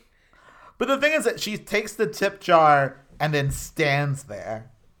property. But the thing is that she takes the tip jar and then stands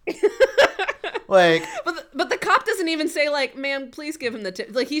there. Like... But the cop doesn't even say, like, ma'am, please give him the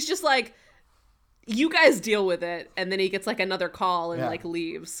tip. Like, he's just like, you guys deal with it. And then he gets, like, another call and, like,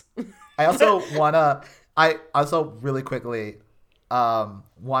 leaves. I also really quickly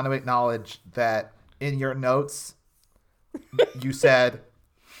want to acknowledge that in your notes, you said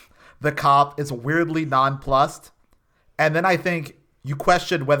the cop is weirdly nonplussed. And then I think you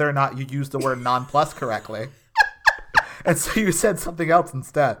questioned whether or not you used the word nonplussed correctly. And so you said something else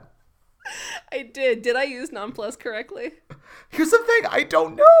instead. I did. Did I use nonplussed correctly? Here's the thing. I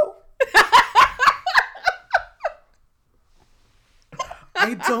don't know.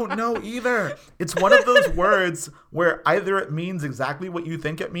 I don't know either. It's one of those words where either it means exactly what you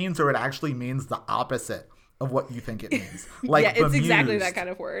think it means or it actually means the opposite of what you think it means. Like yeah, it's bemused. exactly that kind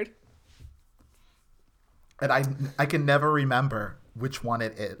of word. And I can never remember which one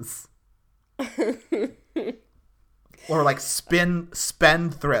it is. Or like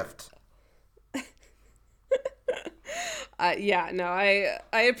spendthrift. Yeah, no,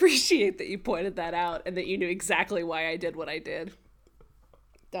 I appreciate that you pointed that out and that you knew exactly why I did what I did.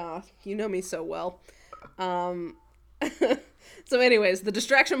 You know me so well. So anyways, the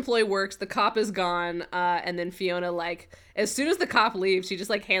distraction ploy works, the cop is gone, and then Fiona, like, as soon as the cop leaves, she just,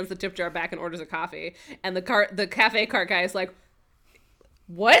 like, hands the tip jar back and orders a coffee. And the cafe cart guy is like,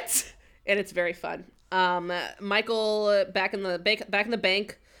 what? And it's very fun. Michael, back in the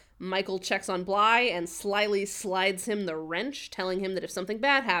bank, Michael checks on Bly and slyly slides him the wrench, telling him that if something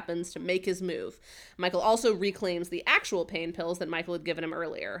bad happens, to make his move. Michael also reclaims the actual pain pills that Michael had given him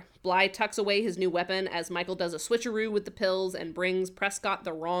earlier. Bly tucks away his new weapon as Michael does a switcheroo with the pills and brings Prescott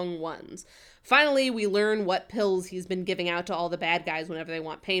the wrong ones. Finally, we learn what pills he's been giving out to all the bad guys whenever they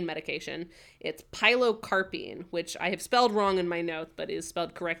want pain medication. It's pilocarpine, which I have spelled wrong in my notes, but is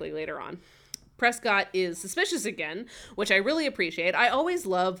spelled correctly later on. Prescott is suspicious again, which I really appreciate. I always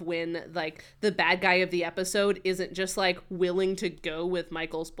love when, like, the bad guy of the episode isn't just, like, willing to go with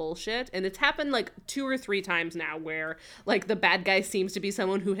Michael's bullshit. And it's happened, like, 2 or 3 times now where, like, the bad guy seems to be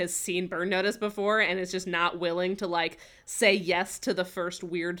someone who has seen Burn Notice before and is just not willing to, like, say yes to the first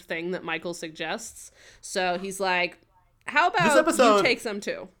weird thing that Michael suggests. So he's like, how about you take some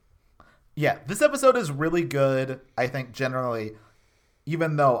too? Yeah, this episode is really good, I think, generally.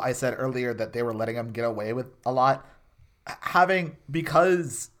 Even though I said earlier that they were letting him get away with a lot,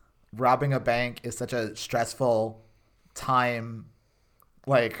 because robbing a bank is such a stressful time,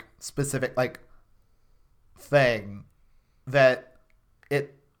 like, specific, like, thing, that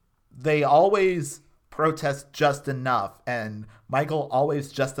they always protest just enough, and Michael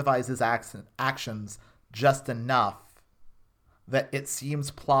always justifies his actions just enough that it seems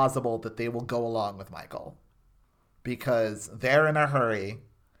plausible that they will go along with Michael. Because they're in a hurry,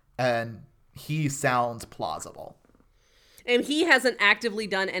 and he sounds plausible. And he hasn't actively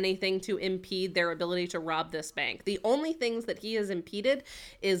done anything to impede their ability to rob this bank. The only things that he has impeded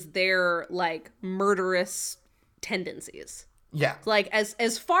is their, like, murderous tendencies. Yeah. Like,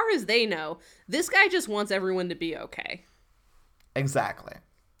 as far as they know, this guy just wants everyone to be okay. Exactly.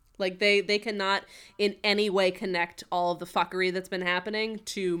 Like, they cannot in any way connect all of the fuckery that's been happening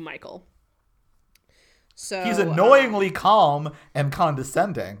to Michael. So, he's annoyingly calm and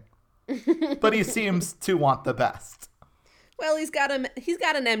condescending, but he seems to want the best. Well, he's got an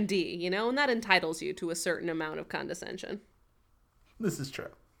MD, you know, and that entitles you to a certain amount of condescension. This is true.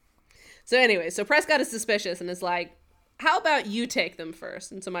 So anyway, so Prescott is suspicious and is like, how about you take them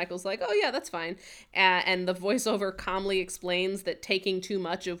first? And so Michael's like, oh yeah, that's fine. And the voiceover calmly explains that taking too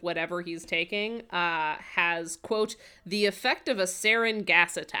much of whatever he's taking has, quote, the effect of a sarin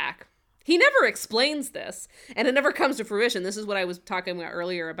gas attack. He never explains this, and it never comes to fruition. This is what I was talking about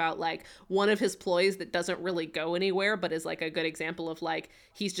earlier about, like, one of his ploys that doesn't really go anywhere, but is, like, a good example of, like,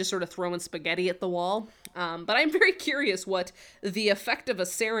 he's just sort of throwing spaghetti at the wall. But I'm very curious what the effect of a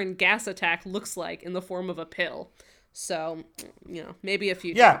sarin gas attack looks like in the form of a pill. So, you know, maybe a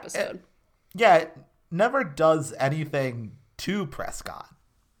future episode. It never does anything to Prescott.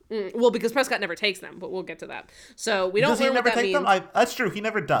 Well, because Prescott never takes them, but we'll get to that. So we don't know what that means. That's true. He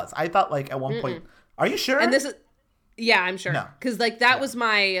never does. I thought, like, at one point. Are you sure? And this is, yeah, I'm sure. No. Because, like, that was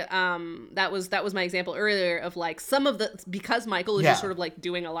my that was my example earlier of, like, some of the, because Michael is just sort of, like,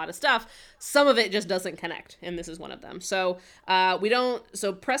 doing a lot of stuff, some of it just doesn't connect, and this is one of them. So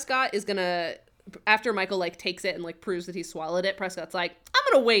so Prescott is gonna, after Michael, like, takes it and, like, proves that he swallowed it, Prescott's like,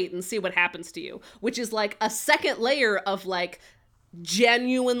 I'm gonna wait and see what happens to you, which is, like, a second layer of, like,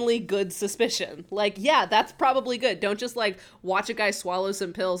 genuinely good suspicion. Like, yeah, that's probably good. Don't just, like, watch a guy swallow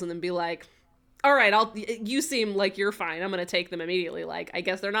some pills and then be like, all right, you seem like you're fine, I'm gonna take them immediately. Like, I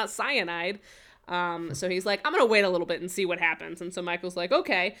guess they're not cyanide. So he's like, I'm gonna wait a little bit and see what happens. And so Michael's like,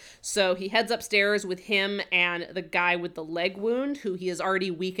 okay. So he heads upstairs with him and the guy with the leg wound, who he has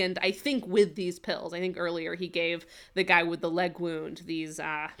already weakened, I think, with these pills. I think earlier he gave the guy with the leg wound these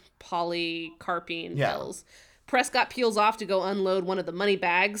polycarpine pills. Prescott peels off to go unload one of the money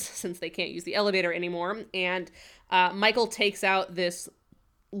bags since they can't use the elevator anymore. And Michael takes out this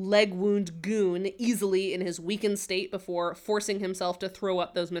leg wound goon easily in his weakened state before forcing himself to throw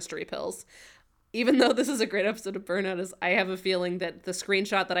up those mystery pills. Even though this is a great episode of Burn Notice, I have a feeling that the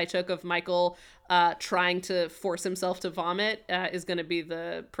screenshot that I took of Michael trying to force himself to vomit is going to be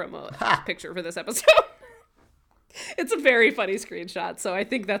the promo picture for this episode. It's a very funny screenshot, so I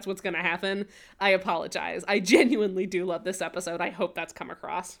think that's what's going to happen. I apologize. I genuinely do love this episode. I hope that's come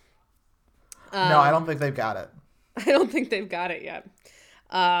across. No, I don't think they've got it. I don't think they've got it yet.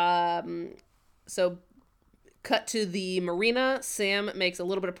 So cut to the marina. Sam makes a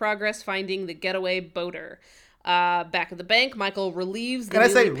little bit of progress finding the getaway boater. Back at the bank, Michael relieves the Can I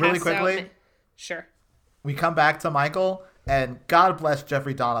say newly really passed out quickly? Sure. We come back to Michael, and God bless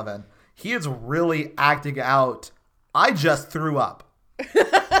Jeffrey Donovan. He is really acting out, I just threw up.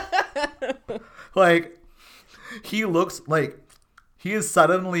 Like, he looks like he is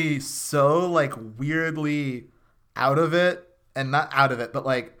suddenly so, like, weirdly out of it. And not out of it, but,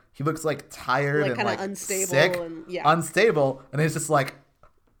 like, he looks, like, tired and, like, unstable sick. and Unstable. And he's just like,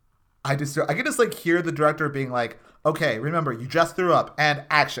 I can just, like, hear the director being like, okay, remember, you just threw up, and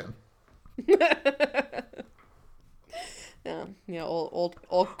action. Yeah, old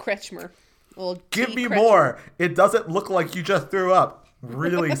Kretschmer. Give me more. It doesn't look like you just threw up.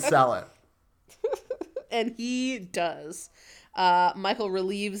 Really sell it. And he does. Michael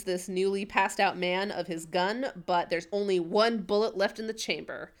relieves this newly passed out man of his gun, but there's only one bullet left in the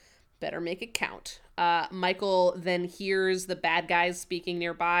chamber. Better make it count. Michael then hears the bad guys speaking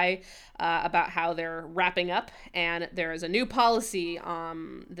nearby about how they're wrapping up, and there is a new policy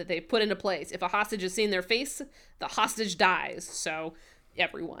that they've put into place. If a hostage is seen their face, the hostage dies. So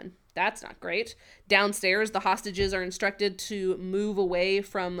everyone. That's not great. Downstairs, the hostages are instructed to move away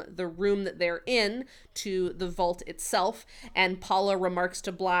from the room that they're in to the vault itself, and Paula remarks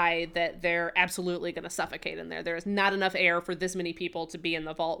to Bly that they're absolutely going to suffocate in there. There is not enough air for this many people to be in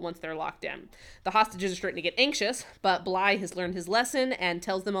the vault once they're locked in. The hostages are starting to get anxious, but Bly has learned his lesson and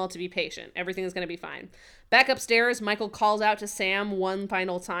tells them all to be patient. Everything is going to be fine. Back upstairs, Michael calls out to Sam one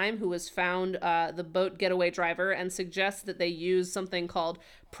final time, who has found the boat getaway driver, and suggests that they use something called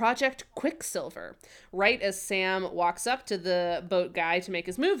Project Quicksilver. Right as Sam walks up to the boat guy to make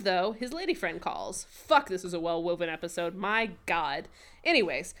his move, though, his lady friend calls. Fuck, this is a well-woven episode. My God.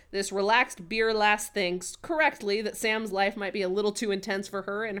 Anyways, this relaxed beer lass thinks correctly that Sam's life might be a little too intense for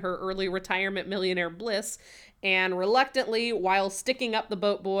her in her early retirement millionaire bliss, and reluctantly, while sticking up the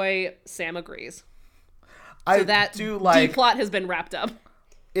boat boy, Sam agrees. So that D-plot has been wrapped up.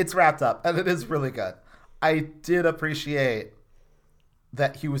 It's wrapped up, and it is really good. I did appreciate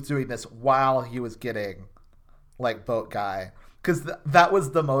that he was doing this while he was getting, like, boat guy. Because that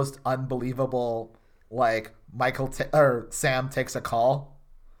was the most unbelievable, like, Sam takes a call.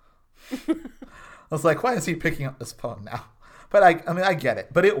 I was like, why is he picking up this phone now? But I mean, I get it.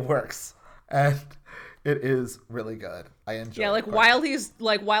 But it works. And it is really good. I enjoy it.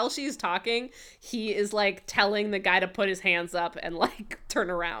 Yeah, while she's talking, he is, like, telling the guy to put his hands up and, like, turn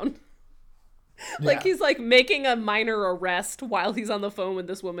around. Like, he's, like, making a minor arrest while he's on the phone with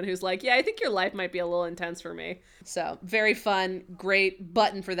this woman who's like, yeah, I think your life might be a little intense for me. So, very fun. Great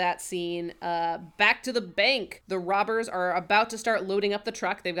button for that scene. Back to the bank. The robbers are about to start loading up the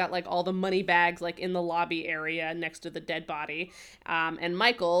truck. They've got, like, all the money bags, like, in the lobby area next to the dead body. And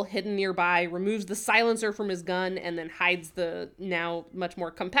Michael, hidden nearby, removes the silencer from his gun and then hides the now much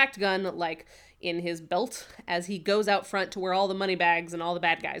more compact gun, like, in his belt as he goes out front to where all the money bags and all the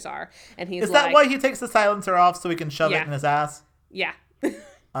bad guys are. And he's Is that why he takes the silencer off so he can shove it in his ass? Yeah.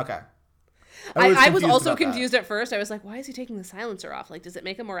 Okay. I was also confused at first. I was like, why is he taking the silencer off? Like, does it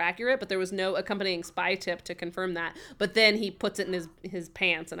make it more accurate? But there was no accompanying spy tip to confirm that. But then he puts it in his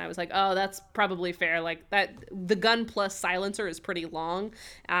pants, and I was like, oh, that's probably fair. Like, that the gun plus silencer is pretty long,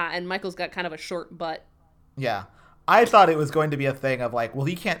 and Michael's got kind of a short butt. Yeah. I thought it was going to be a thing of like, well,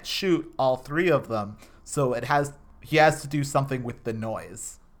 he can't shoot all three of them, so he has to do something with the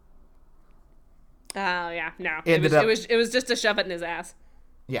noise. Oh, yeah. No. It was just to shove it in his ass.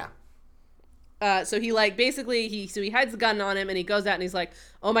 Yeah. So he, like, basically, he hides the gun on him, and he goes out and he's like,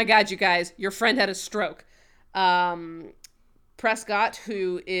 oh my God, you guys, your friend had a stroke. Prescott,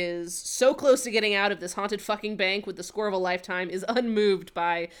 who is so close to getting out of this haunted fucking bank with the score of a lifetime, is unmoved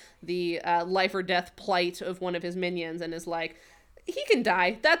by the life or death plight of one of his minions and is like, he can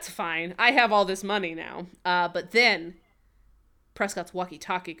die. That's fine. I have all this money now. But then Prescott's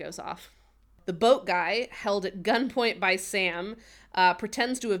walkie-talkie goes off. The boat guy, held at gunpoint by Sam,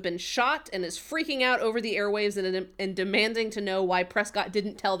 pretends to have been shot and is freaking out over the airwaves and demanding to know why Prescott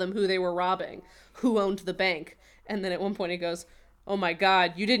didn't tell them who they were robbing, who owned the bank. And then at one point he goes, oh my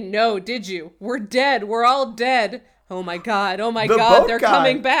God, you didn't know, did you? We're dead. We're all dead. Oh my God, they're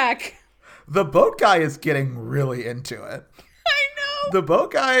coming back. The boat guy is getting really into it. I know. The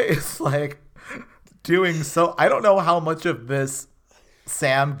boat guy is like doing so. I don't know how much of this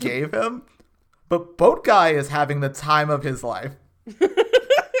Sam gave him, but boat guy is having the time of his life.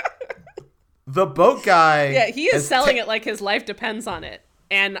 The boat guy. Yeah, he is selling it like his life depends on it.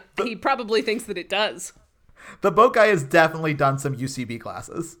 And he probably thinks that it does. The boat guy has definitely done some UCB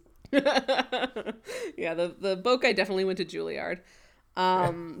classes. Yeah, the boat guy definitely went to Juilliard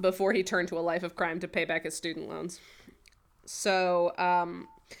before he turned to a life of crime to pay back his student loans. So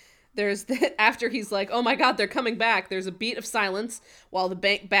there's after he's like, oh my god, they're coming back, there's a beat of silence while the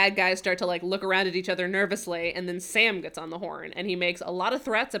bad guys start to like look around at each other nervously, and then Sam gets on the horn and he makes a lot of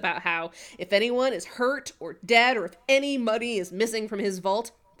threats about how if anyone is hurt or dead or if any money is missing from his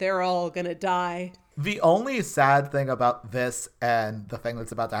vault, they're all gonna die. The only sad thing about this and the thing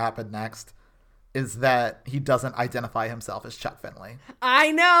that's about to happen next is that he doesn't identify himself as Chuck Finley.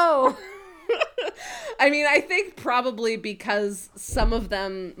 I know. I mean, I think probably because some of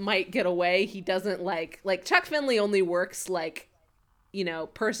them might get away, he doesn't like Chuck Finley only works like, you know,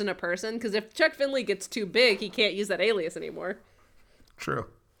 person to person, because if Chuck Finley gets too big, he can't use that alias anymore. True.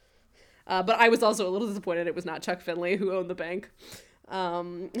 But I was also a little disappointed it was not Chuck Finley who owned the bank.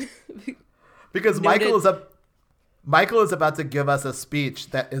 Because Michael is about to give us a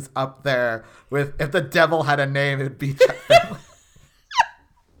speech that is up there with, if the devil had a name, it'd be Chuck Finley.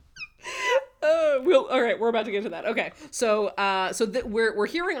 All right, we're about to get to that. Okay, so we're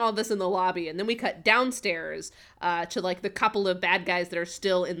hearing all this in the lobby, and then we cut downstairs to like the couple of bad guys that are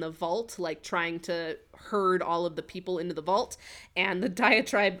still in the vault, like trying to herd all of the people into the vault. And the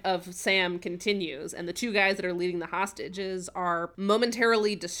diatribe of Sam continues, and the two guys that are leading the hostages are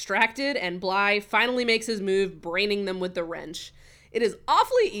momentarily distracted, and Bly finally makes his move, braining them with the wrench. It is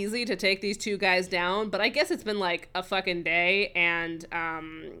awfully easy to take these two guys down, but I guess it's been like a fucking day, and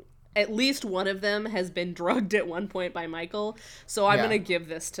at least one of them has been drugged at one point by Michael, so I'm gonna give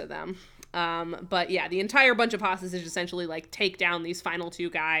this to them. But yeah, the entire bunch of hostages essentially like take down these final two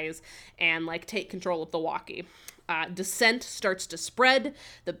guys and like take control of the walkie. Dissent starts to spread.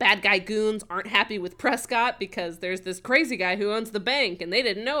 The bad guy goons aren't happy with Prescott because there's this crazy guy who owns the bank and they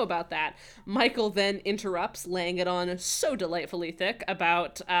didn't know about that. Michael then interrupts, laying it on so delightfully thick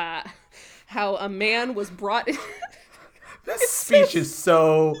about how a man was brought in. This speech is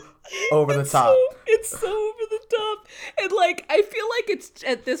so over the top. It's so over the top. And like, I feel like it's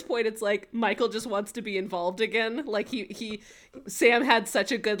at this point, it's like Michael just wants to be involved again. Like Sam had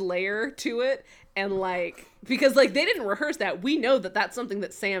such a good layer to it. And like, because like they didn't rehearse that. We know that that's something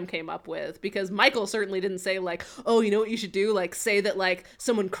that Sam came up with, because Michael certainly didn't say like, oh, you know what you should do? Like say that like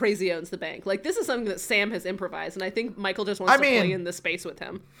someone crazy owns the bank. Like this is something that Sam has improvised. And I think Michael just wants to play in the space with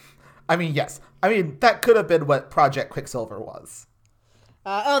him. I mean, yes. I mean, that could have been what Project Quicksilver was.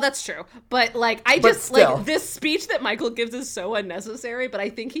 Oh, that's true. But like, like this speech that Michael gives is so unnecessary, but I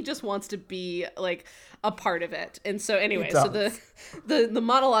think he just wants to be like a part of it. And so anyway, so the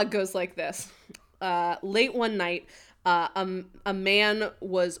monologue goes like this. Late one night, a man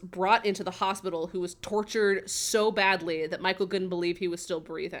was brought into the hospital who was tortured so badly that Michael couldn't believe he was still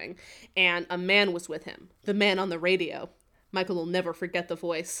breathing. And a man was with him, the man on the radio. Michael will never forget the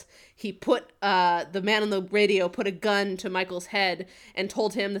voice. He the man on the radio put a gun to Michael's head and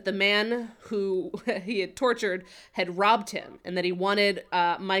told him that the man who he had tortured had robbed him and that he wanted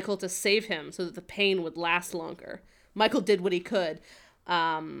Michael to save him so that the pain would last longer. Michael did what he could.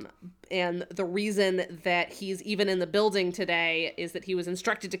 And the reason that he's even in the building today is that he was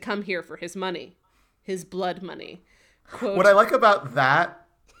instructed to come here for his money, his blood money. Quote, what I like about that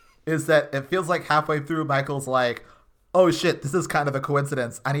is that it feels like halfway through Michael's like, oh shit, this is kind of a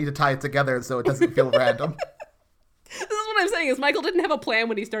coincidence. I need to tie it together so it doesn't feel random. This is what I'm saying, is Michael didn't have a plan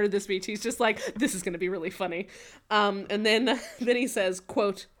when he started this speech. He's just like, this is going to be really funny. And then he says,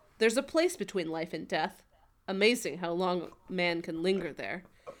 quote, there's a place between life and death. Amazing how long a man can linger there.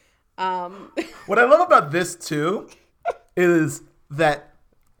 What I love about this too is that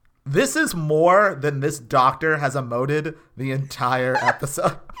this is more than this doctor has emoted the entire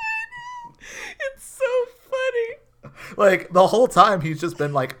episode. It's so funny. Like, the whole time he's just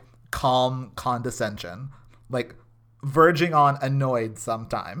been, like, calm condescension. Like, verging on annoyed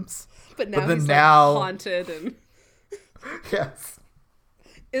sometimes. But now he's, like, haunted and... Yes.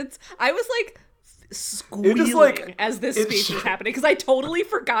 I was, like, squealing as this speech was happening, because I totally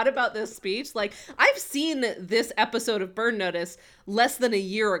forgot about this speech. Like, I've seen this episode of Burn Notice less than a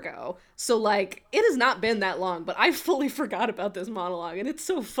year ago. So, like, it has not been that long, but I fully forgot about this monologue, and it's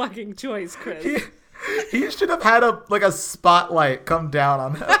so fucking choice, Chris. He should have had a spotlight come down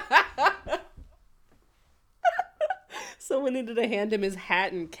on him. Someone needed to hand him his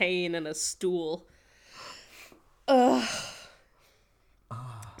hat and cane and a stool.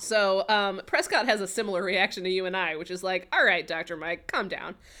 So Prescott has a similar reaction to you and I, which is like, all right, Dr. Mike, calm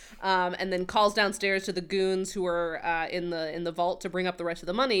down. And then calls downstairs to the goons who are in the vault to bring up the rest of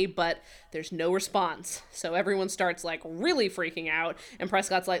the money, but there's no response. So everyone starts like really freaking out, and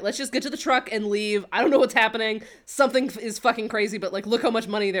Prescott's like, let's just get to the truck and leave. I don't know what's happening. Something is fucking crazy, but like, look how much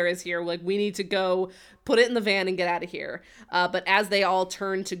money there is here. Like, we need to go put it in the van and get out of here. But as they all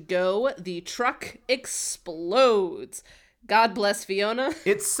turn to go, the truck explodes. God bless Fiona.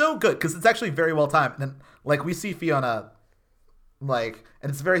 It's so good because it's actually very well timed. And like we see Fiona, like,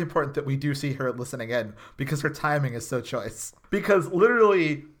 and it's very important that we do see her listening in because her timing is so choice. Because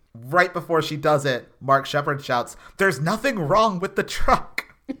literally right before she does it, Mark Sheppard shouts, "There's nothing wrong with the truck."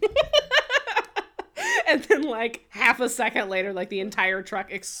 And then like half a second later, like the entire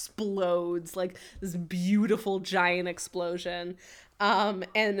truck explodes, like this beautiful giant explosion.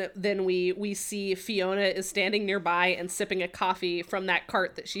 And then we see Fiona is standing nearby and sipping a coffee from that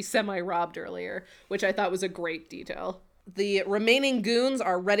cart that she semi-robbed earlier, which I thought was a great detail. The remaining goons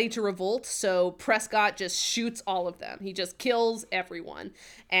are ready to revolt, so Prescott just shoots all of them. He just kills everyone.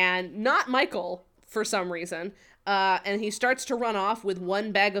 And not Michael, for some reason. And he starts to run off with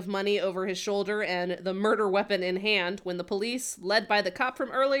one bag of money over his shoulder and the murder weapon in hand when the police, led by the cop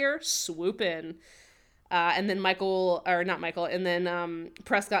from earlier, swoop in. And then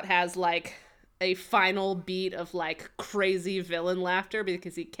Prescott has like a final beat of like crazy villain laughter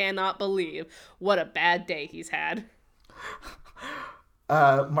because he cannot believe what a bad day he's had.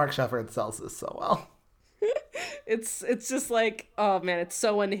 Mark Sheppard sells this so well. It's just like, oh man, it's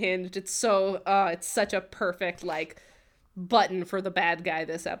so unhinged. It's such a perfect like button for the bad guy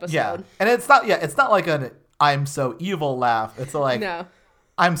this episode. Yeah, and it's not like an "I'm so evil" laugh. It's like, no,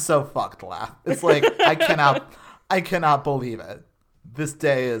 "I'm so fucked" laugh. It's like, I cannot believe it. This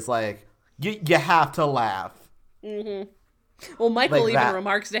day is like, you have to laugh. Mm-hmm. Well, Michael like even that.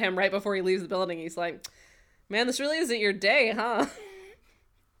 remarks to him right before he leaves the building. He's like, "Man, this really isn't your day, huh?"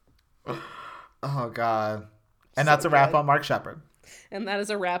 Oh God. And that's a wrap on Mark Sheppard. And that is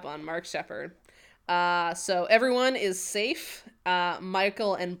a wrap on Mark Sheppard. So everyone is safe.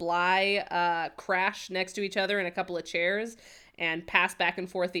 Michael and Bly crash next to each other in a couple of chairs and pass back and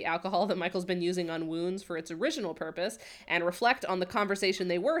forth the alcohol that Michael's been using on wounds for its original purpose and reflect on the conversation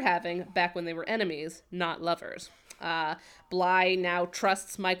they were having back when they were enemies, not lovers. Bly now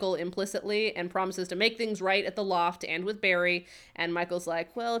trusts Michael implicitly and promises to make things right at the loft and with Barry. And Michael's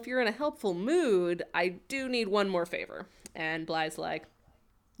like, well, if you're in a helpful mood, I do need one more favor. And Bly's like,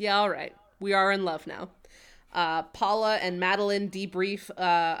 yeah, all right. We are in love now. Paula and Madeline debrief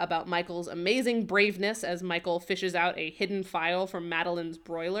about Michael's amazing braveness as Michael fishes out a hidden file from Madeline's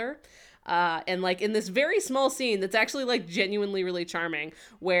broiler. And like in this very small scene that's actually like genuinely really charming,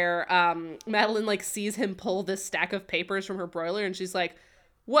 where Madeline like sees him pull this stack of papers from her broiler and she's like,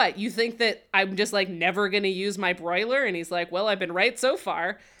 what, you think that I'm just like never gonna use my broiler? And he's like, well, I've been right so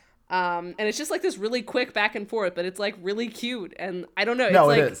far. And it's just like this really quick back and forth, but it's like really cute. And I don't know. It's No,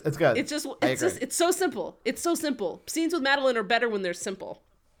 it like, is. It's good. It's so simple. It's so simple. Scenes with Madeline are better when they're simple.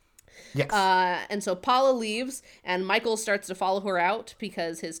 Yes. And so Paula leaves and Michael starts to follow her out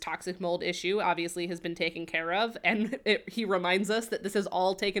because his toxic mold issue obviously has been taken care of. And he reminds us that this has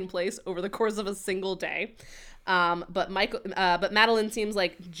all taken place over the course of a single day. But Madeline seems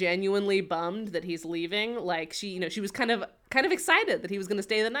like genuinely bummed that he's leaving. Like she was kind of excited that he was going to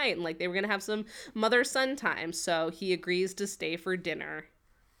stay the night and like they were going to have some mother-son time. So he agrees to stay for dinner.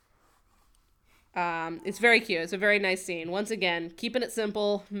 It's very cute. It's a very nice scene. Once again, keeping it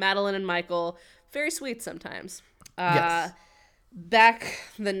simple. Madeline and Michael, very sweet sometimes. Yes. Back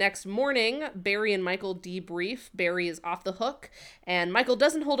the next morning, Barry and Michael debrief. Barry is off the hook, and Michael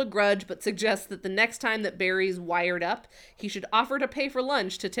doesn't hold a grudge, but suggests that the next time that Barry's wired up, he should offer to pay for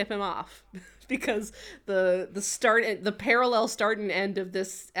lunch to tip him off. Because the parallel start and end of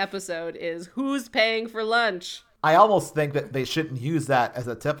this episode is who's paying for lunch? I almost think that they shouldn't use that as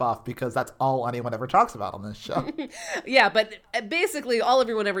a tip-off because that's all anyone ever talks about on this show. Yeah, but basically all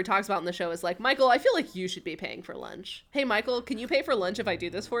everyone ever talks about in the show is like, Michael, I feel like you should be paying for lunch. Hey, Michael, can you pay for lunch if I do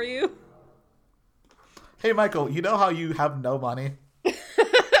this for you? Hey, Michael, you know how you have no money?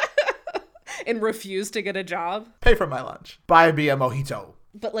 And refuse to get a job? Pay for my lunch. Buy me a mojito.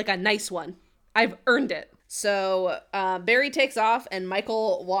 But like a nice one. I've earned it. So Barry takes off and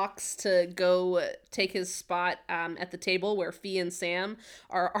Michael walks to go take his spot at the table where Fee and Sam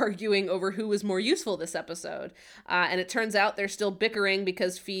are arguing over who was more useful this episode. And it turns out they're still bickering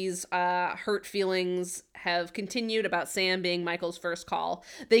because Fee's hurt feelings have continued about Sam being Michael's first call.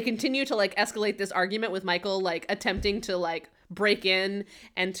 They continue to like escalate this argument with Michael like attempting to like break in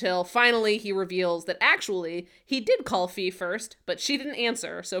until finally he reveals that actually he did call Fee first, but she didn't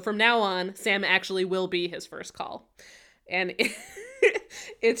answer. So from now on, Sam actually will be his first call. And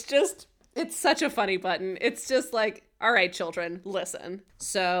it's such a funny button. It's just like, all right, children, listen.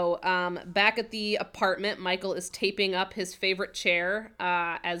 So back at the apartment, Michael is taping up his favorite chair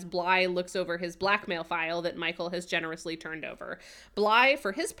as Bly looks over his blackmail file that Michael has generously turned over. Bly,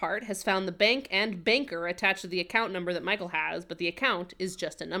 for his part, has found the bank and banker attached to the account number that Michael has, but the account is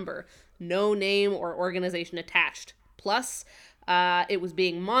just a number. No name or organization attached. Plus, it was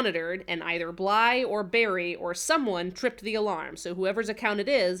being monitored, and either Bly or Barry or someone tripped the alarm, so whoever's account it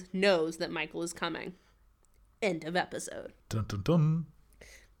is knows that Michael is coming. End of episode. Dun, dun, dun.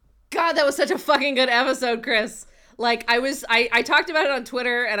 God, that was such a fucking good episode, Chris. Like, I talked about it on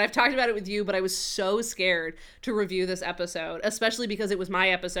Twitter, and I've talked about it with you, but I was so scared to review this episode, especially because it was my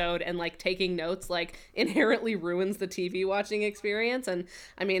episode, and, like, taking notes, like, inherently ruins the TV watching experience. And,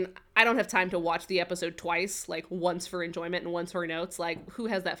 I mean, I don't have time to watch the episode twice, like, once for enjoyment and once for notes. Like, who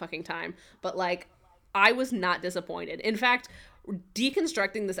has that fucking time? But, like, I was not disappointed. In fact,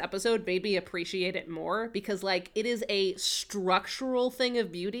 deconstructing this episode made me appreciate it more because, like, it is a structural thing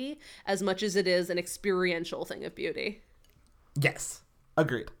of beauty as much as it is an experiential thing of beauty. Yes,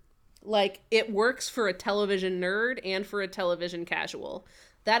 agreed. Like, it works for a television nerd and for a television casual.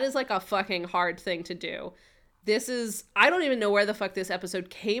 That is, like, a fucking hard thing to do. I don't even know where the fuck this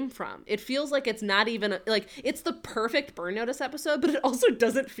episode came from. It feels like it's not even, like, it's the perfect Burn Notice episode, but it also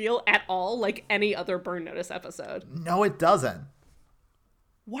doesn't feel at all like any other Burn Notice episode. No, it doesn't.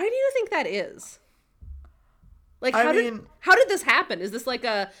 Why do you think that is? Like, how did this happen? Is this like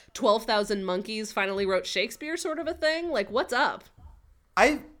a 12,000 Monkeys finally wrote Shakespeare sort of a thing? Like, what's up?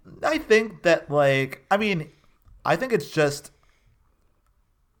 I think that, like, I think it's just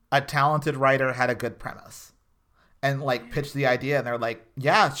a talented writer had a good premise and, like, pitched the idea, and they're like,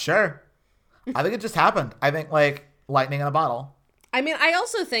 yeah, sure. I think it just happened. I think, like, lightning in a bottle. I mean, I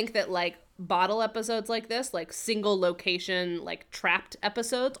also think that, like, bottle episodes like this, like single location, like trapped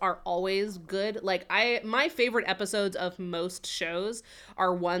episodes, are always good. Like, my favorite episodes of most shows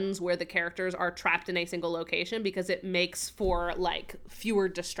are ones where the characters are trapped in a single location because it makes for, like, fewer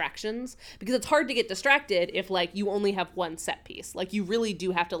distractions, because it's hard to get distracted if, like, you only have one set piece. Like, you really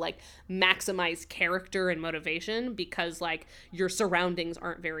do have to, like, maximize character and motivation because, like, your surroundings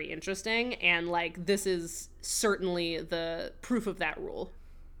aren't very interesting, and, like, this is certainly the proof of that rule.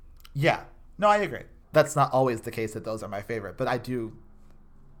 Yeah. No, I agree. That's not always the case that those are my favorite, but I do,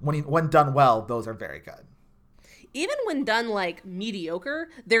 when done well, those are very good. Even when done, like, mediocre,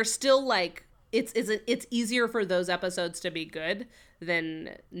 they're still, like, it's easier for those episodes to be good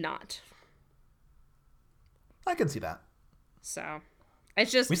than not. I can see that. So it's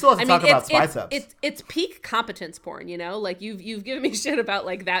just, we still have to talk about Spy Tips. It's peak competence porn, you know? Like, you've given me shit about,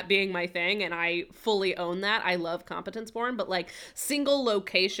 like, that being my thing, and I fully own that. I love competence porn, but, like, single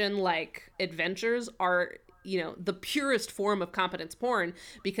location, like, adventures are, you know, the purest form of competence porn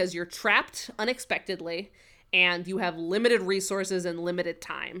because you're trapped unexpectedly and you have limited resources and limited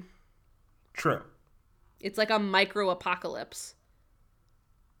time. True. It's like a micro apocalypse.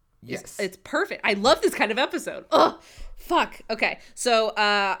 Yes. It's perfect. I love this kind of episode. Ugh. Fuck. Okay. So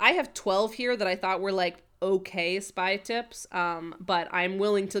I have 12 here that I thought were, like, okay spy tips, but I'm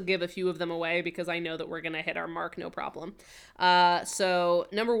willing to give a few of them away because I know that we're going to hit our mark no problem. So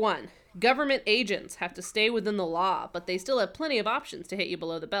number 1, government agents have to stay within the law, but they still have plenty of options to hit you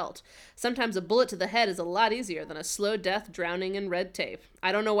below the belt. Sometimes a bullet to the head is a lot easier than a slow death drowning in red tape.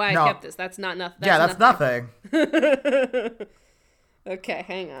 I don't know why I kept this. That's not nothing. That's nothing. Okay,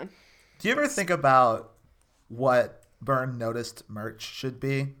 hang on. Do you ever think about what Burn Noticed merch should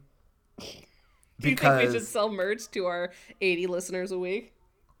be? Do you think we should sell merch to our 80 listeners a week?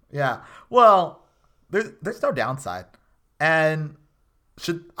 Yeah. Well, there's no downside. And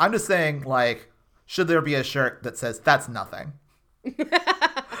I'm just saying, like, should there be a shirt that says that's nothing?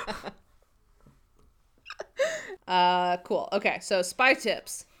 Cool. Okay, so spy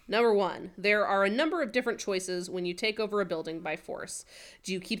tips. Number 1, there are a number of different choices when you take over a building by force.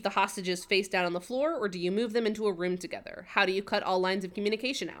 Do you keep the hostages face down on the floor, or do you move them into a room together? How do you cut all lines of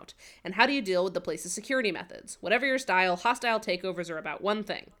communication out? And how do you deal with the place's security methods? Whatever your style, hostile takeovers are about one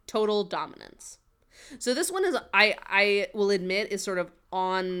thing: total dominance. So this one is, I will admit, is sort of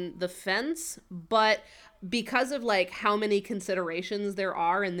on the fence, but because of, like, how many considerations there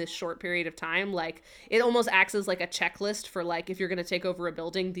are in this short period of time, like, it almost acts as, like, a checklist for, like, if you're going to take over a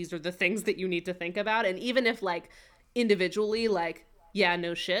building, these are the things that you need to think about. And even if, like, individually, like, yeah,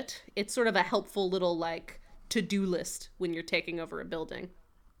 no shit, it's sort of a helpful little, like, to-do list when you're taking over a building.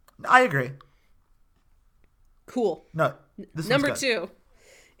 I agree. Cool. No, this Number one's good. 2.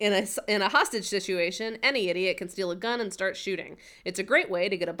 In a hostage situation, any idiot can steal a gun and start shooting. It's a great way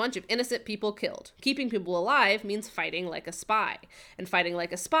to get a bunch of innocent people killed. Keeping people alive means fighting like a spy. And fighting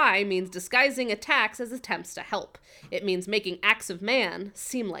like a spy means disguising attacks as attempts to help. It means making acts of man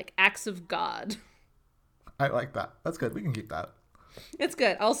seem like acts of God. I like that. That's good. We can keep that. It's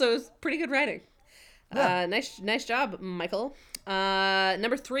good. Also, it's pretty good writing. Yeah. Nice job, Michael.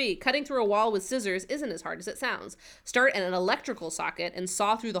 Number 3, cutting through a wall with scissors isn't as hard as it sounds. Start at an electrical socket and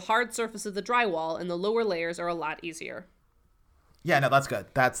saw through the hard surface of the drywall, and the lower layers are a lot easier. Yeah, no, that's good.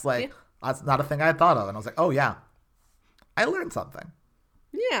 That's that's not a thing I had thought of. And I was like, oh, yeah. I learned something.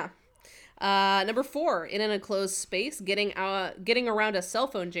 Yeah. Number 4, in an enclosed space, getting around a cell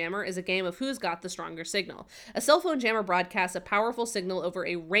phone jammer is a game of who's got the stronger signal. A cell phone jammer broadcasts a powerful signal over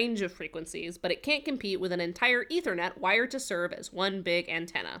a range of frequencies, but it can't compete with an entire Ethernet wired to serve as one big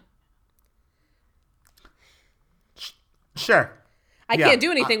antenna. Sure. I can't do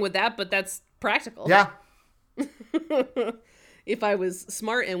anything with that, but that's practical. Yeah. If I was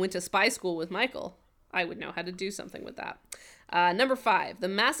smart and went to spy school with Michael, I would know how to do something with that. Number 5, the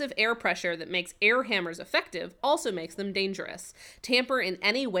massive air pressure that makes air hammers effective also makes them dangerous. Tamper in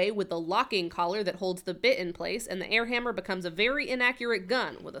any way with the locking collar that holds the bit in place, and the air hammer becomes a very inaccurate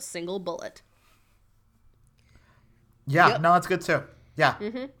gun with a single bullet. Yeah, Yep. no, that's good too. Yeah.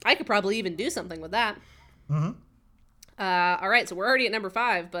 I could probably even do something with that. All right, so we're already at number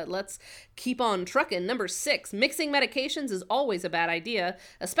 5, but let's keep on trucking. Number 6, mixing medications is always a bad idea,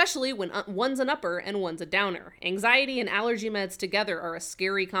 especially when one's an upper and one's a downer. Anxiety and allergy meds together are a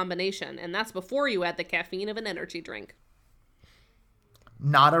scary combination, and that's before you add the caffeine of an energy drink.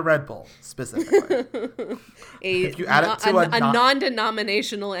 Not a Red Bull, specifically. If you add it to a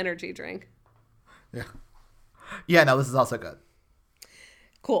non-denominational energy drink. Yeah. Yeah, no, this is also good.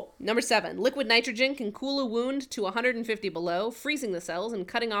 Cool. Number 7, liquid nitrogen can cool a wound to 150 below, freezing the cells and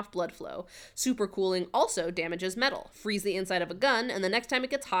cutting off blood flow. Supercooling also damages metal. Freeze the inside of a gun, and the next time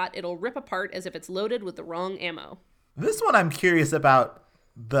it gets hot, it'll rip apart as if it's loaded with the wrong ammo. This one I'm curious about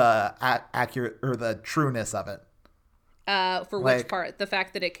the accurate or the trueness of it. For which part? The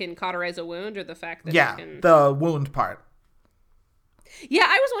fact that it can cauterize a wound, or the fact that Yeah, it can... the wound part. Yeah,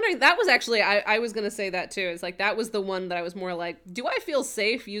 I was wondering, that was actually, I was going to say that too. It's like, that was the one that I was more like, do I feel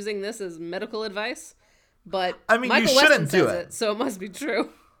safe using this as medical advice? But I mean, Michael you shouldn't Weston do says it. so it must be true.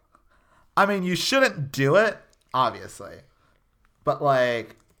 I mean, you shouldn't do it, obviously. But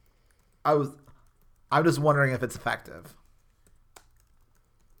like, I'm just wondering if it's effective.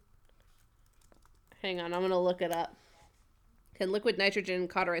 Hang on, I'm going to look it up. Can liquid nitrogen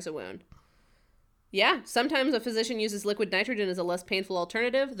cauterize a wound? Yeah, sometimes a physician uses liquid nitrogen as a less painful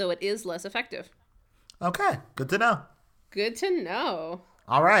alternative, though it is less effective. Okay, good to know. Good to know.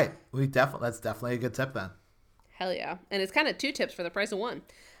 All right, that's definitely a good tip then. Hell yeah. And it's kind of 2 tips for the price of 1.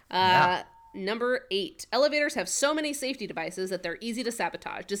 Yeah. Number 8, elevators have so many safety devices that they're easy to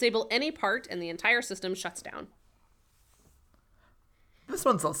sabotage. Disable any part and the entire system shuts down. This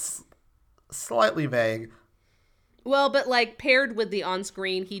one's slightly vague. Well, but like paired with the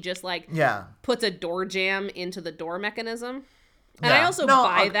on-screen, he just like Yeah. puts a door jam into the door mechanism. And Yeah. I also No,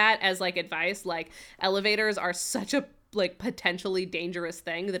 buy that as like advice. Like elevators are such a like potentially dangerous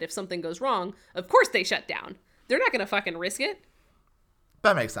thing that if something goes wrong, of course they shut down. They're not going to fucking risk it.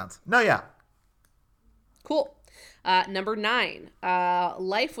 That makes sense. No, yeah. Cool. Number 9,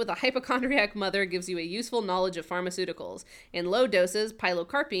 life with a hypochondriac mother gives you a useful knowledge of pharmaceuticals. In low doses,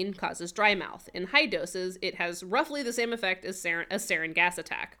 pilocarpine causes dry mouth. In high doses, it has roughly the same effect as sarin gas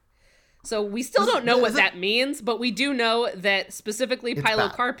attack. So we still don't know what that means, but we do know that specifically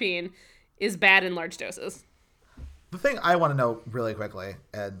pilocarpine is bad in large doses. The thing I want to know really quickly,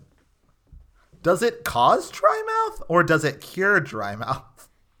 Ed, does it cause dry mouth or does it cure dry mouth?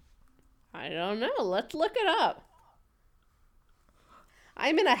 I don't know. Let's look it up.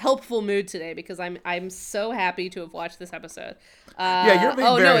 I'm in a helpful mood today because I'm so happy to have watched this episode. Yeah, you're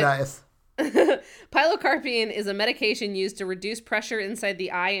being very nice. Pilocarpine is a medication used to reduce pressure inside the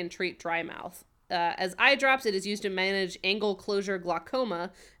eye and treat dry mouth. As eye drops, it is used to manage angle closure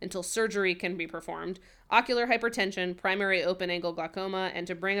glaucoma until surgery can be performed, ocular hypertension, primary open angle glaucoma, and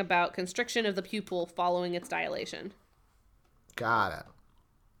to bring about constriction of the pupil following its dilation. Got it.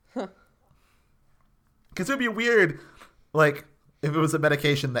 Huh. Because it would be weird, like, if it was a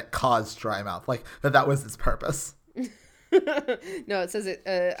medication that caused dry mouth, like, that was its purpose. No, it says it.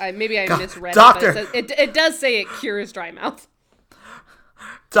 Maybe I misread Doctor. it. But it does say it cures dry mouth.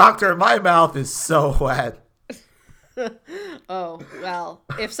 Doctor, my mouth is so wet. Oh, well,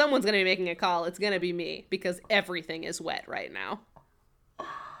 if someone's going to be making a call, it's going to be me because everything is wet right now.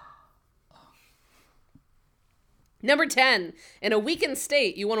 Number 10, in a weakened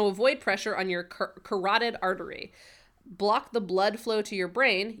state, you want to avoid pressure on your carotid artery. Block the blood flow to your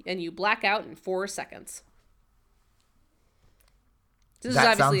brain, and you black out in 4 seconds. This is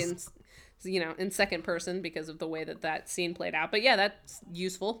obviously in second person because of the way that scene played out. But yeah, that's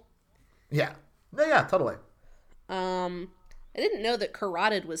useful. Yeah. No, yeah, totally. I didn't know that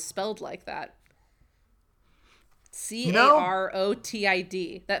carotid was spelled like that.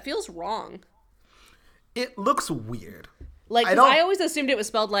 Carotid. That feels wrong. It looks weird. Like, I always assumed it was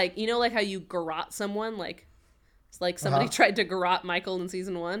spelled like, like how you garrote someone, like somebody tried to garrote Michael in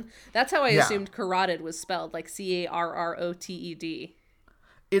season 1. That's how I assumed carotid was spelled, like Carroted.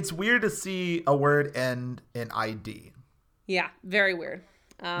 It's weird to see a word end in ID. Yeah, very weird.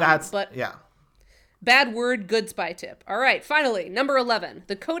 Bad word, good spy tip. All right, finally, number 11.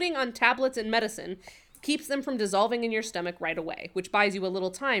 The coating on tablets and medicine keeps them from dissolving in your stomach right away, which buys you a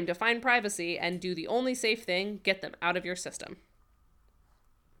little time to find privacy and do the only safe thing, get them out of your system.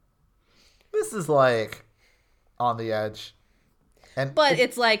 This is like on the edge. But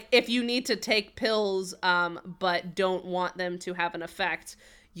it's like, if you need to take pills but don't want them to have an effect,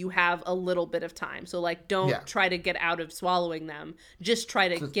 you have a little bit of time. So like, don't try to get out of swallowing them. Just try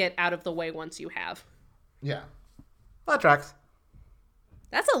to get out of the way once you have. Yeah. That tracks.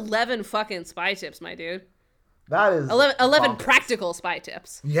 That's 11 fucking spy tips, my dude. That is 11 practical spy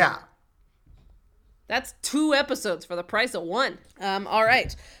tips. Yeah. That's 2 episodes for the price of 1. All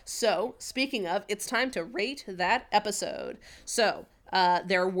right. So, speaking of, it's time to rate that episode. So,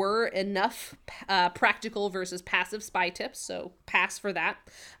 there were enough practical versus passive spy tips, so pass for that.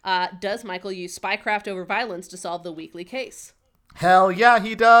 Does Michael use spycraft over violence to solve the weekly case? Hell yeah,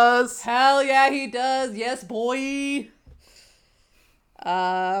 he does. Hell yeah, he does. Yes, boy.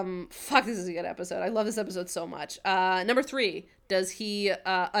 Fuck, this is a good episode. I love this episode so much. Number 3, does he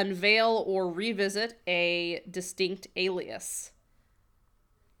unveil or revisit a distinct alias?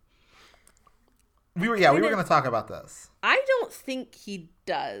 We were going to talk about this. I don't think he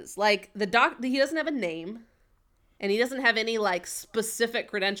does. Like, he doesn't have a name, and he doesn't have any like specific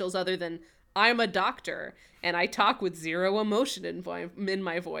credentials other than I'm a doctor and I talk with zero emotion in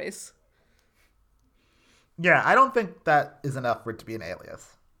my voice. Yeah, I don't think that is enough for it to be an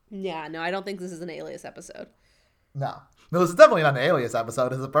alias. Yeah, no, I don't think this is an alias episode. No, this is definitely not an alias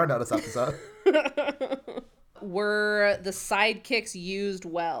episode. It's a Burn Notice episode. Were the sidekicks used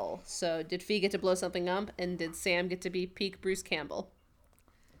well? So did Fee get to blow something up, and did Sam get to be peak Bruce Campbell?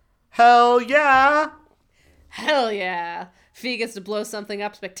 Hell yeah! Hell yeah! Fee gets to blow something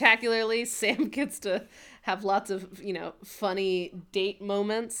up spectacularly. Sam gets to have lots of, funny date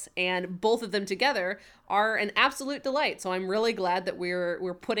moments, and both of them together are an absolute delight. So I'm really glad that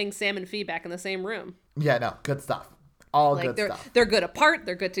we're putting Sam and Fee back in the same room. Yeah, no, good stuff. All good stuff. They're good apart.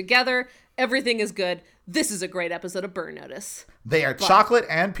 They're good together. Everything is good. This is a great episode of Burn Notice. They are chocolate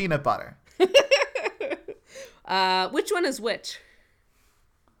and peanut butter. Which one is which?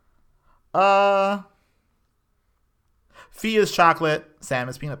 Fee is chocolate. Sam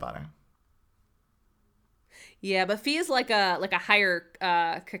is peanut butter. Yeah, but Fee is like a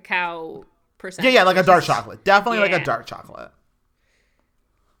higher cacao percentage. Yeah, like a dark chocolate. Definitely like a dark chocolate.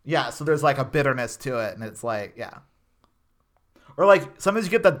 Yeah, so there's like a bitterness to it, and it's like, yeah. Or like sometimes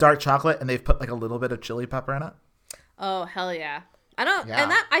you get that dark chocolate and they've put like a little bit of chili pepper in it. Oh, hell yeah. And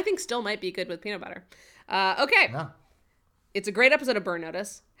that I think still might be good with peanut butter. Okay. Yeah. It's a great episode of Burn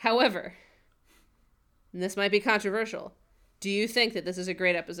Notice. However, and this might be controversial, do you think that this is a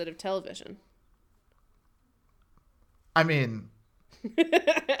great episode of television? I mean,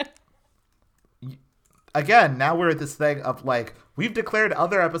 again, now we're at this thing of like, we've declared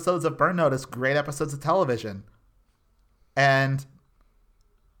other episodes of Burn Notice great episodes of television. And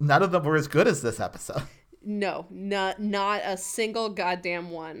none of them were as good as this episode. No, not a single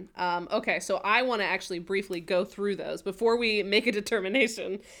goddamn one. Okay, so I want to actually briefly go through those before we make a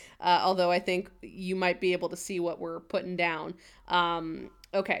determination, although I think you might be able to see what we're putting down.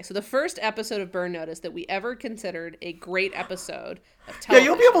 Okay, so the first episode of Burn Notice that we ever considered a great episode of television. Yeah,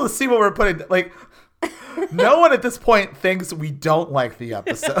 you'll be able to see what we're putting, like, no one at this point thinks we don't like the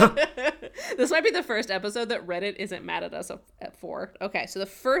episode. This might be the first episode that Reddit isn't mad at us for. Okay, so the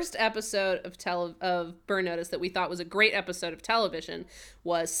first episode of Burn Notice that we thought was a great episode of television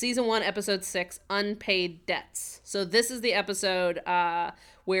was season 1, episode 6, Unpaid Debts. So this is the episode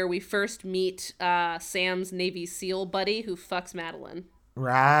where we first meet Sam's Navy SEAL buddy who fucks Madeline.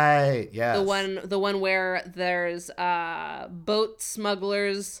 Right. Yes. The one where there's boat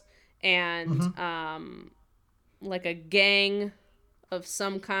smugglers and like a gang of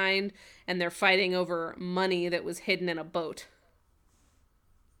some kind, and they're fighting over money that was hidden in a boat.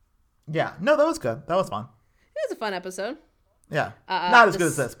 Yeah. No, that was good. That was fun. It was a fun episode. Yeah. Not as good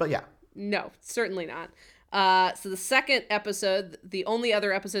as this, but yeah. No, certainly not. So the second episode, the only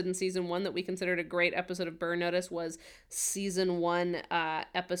other episode in season 1 that we considered a great episode of Burn Notice was season 1,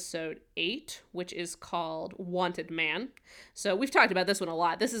 episode 8, which is called Wanted Man. So we've talked about this one a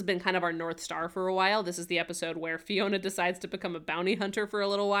lot. This has been kind of our North Star for a while. This is the episode where Fiona decides to become a bounty hunter for a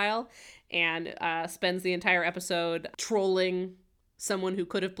little while and spends the entire episode trolling someone who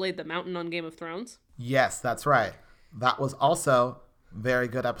could have played the Mountain on Game of Thrones. Yes, that's right. That was also a very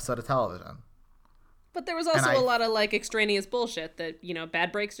good episode of television. But there was also a lot of like extraneous bullshit that,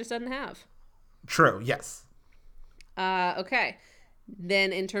 Bad Breaks just doesn't have. True, yes. Okay.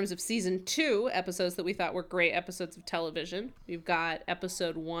 Then in terms of season 2 episodes that we thought were great episodes of television, we've got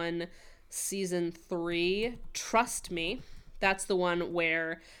episode 1, season 3, Trust Me. That's the one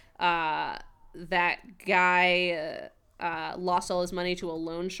where that guy lost all his money to a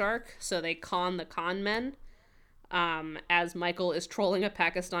loan shark, so they con the con men. As Michael is trolling a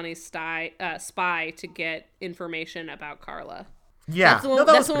Pakistani spy to get information about Carla. Yeah.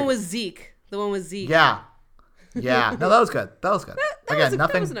 That's the one with Zeke. The one with Zeke. Yeah. Yeah. No, that was good. That was good.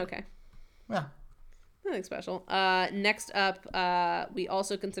 That was an okay. Yeah. Nothing special. Next up, we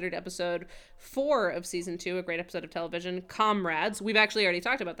also considered episode 4 of season 2, a great episode of television, Comrades. We've actually already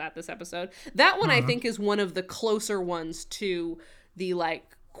talked about that this episode. That one, I think, is one of the closer ones to the,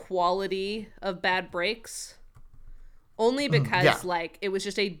 quality of Bad Breaks. Only because, it was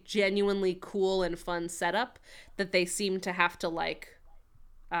just a genuinely cool and fun setup that they seemed to have to,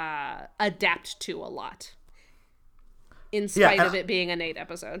 adapt to a lot. In spite of it being a Nate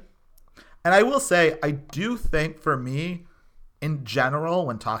episode. And I will say, I do think for me, in general,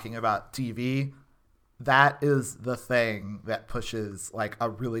 when talking about TV, that is the thing that pushes, a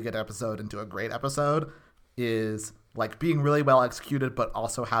really good episode into a great episode, is, being really well executed, but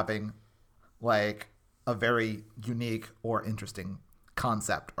also having, a very unique or interesting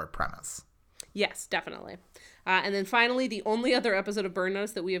concept or premise. Yes, definitely. And then finally, the only other episode of Burn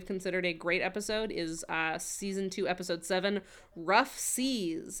Notice that we have considered a great episode is season 2, episode 7, Rough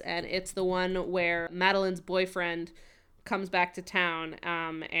Seas. And it's the one where Madeline's boyfriend comes back to town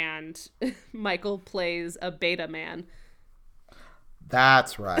and Michael plays a beta man.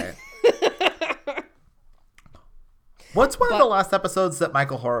 That's right. What's one of the last episodes that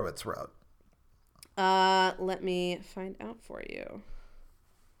Michael Horowitz wrote? Let me find out for you.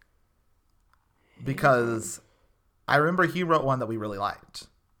 Because I remember he wrote one that we really liked.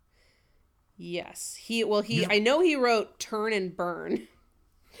 Yes. I know he wrote Turn and Burn,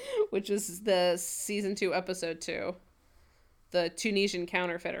 which is the season 2, episode 2. The Tunisian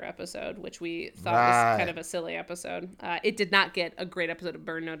counterfeiter episode, which we thought was kind of a silly episode. It did not get a great episode of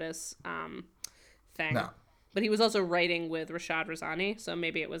Burn Notice thing. No. But he was also writing with Rashad Razani, so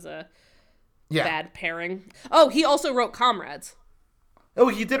maybe it was a bad pairing. Oh, he also wrote Comrades. Oh,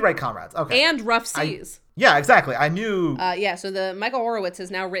 he did write Comrades. Okay. And Rough Seas. Yeah, exactly. I knew. So the Michael Horowitz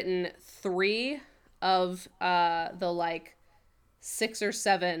has now written 3 of the 6 or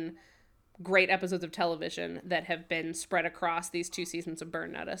 7 great episodes of television that have been spread across these 2 seasons of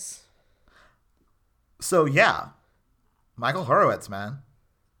Burn Notice. So yeah, Michael Horowitz, man.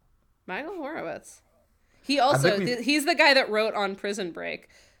 Michael Horowitz. He also he's the guy that wrote on Prison Break.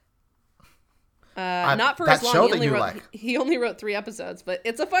 Not for as long. He only wrote 3 episodes, but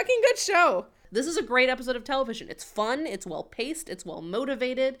it's a fucking good show. This is a great episode of television. It's fun. It's well paced. It's well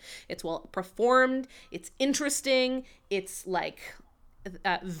motivated. It's well performed. It's interesting. It's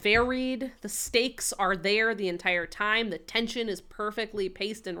varied. The stakes are there the entire time. The tension is perfectly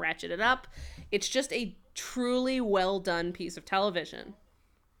paced and ratcheted up. It's just a truly well done piece of television.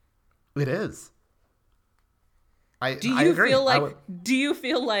 It is. I Do you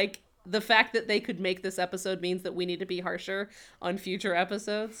feel like the fact that they could make this episode means that we need to be harsher on future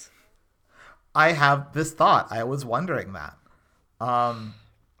episodes? I have this thought. I was wondering that.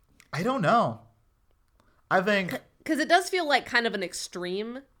 I don't know. I think... Because it does feel like kind of an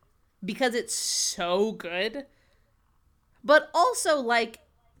extreme because it's so good. But also,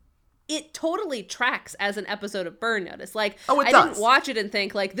 it totally tracks as an episode of Burn Notice. I didn't watch it and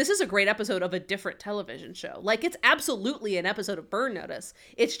think, this is a great episode of a different television show. It's absolutely an episode of Burn Notice.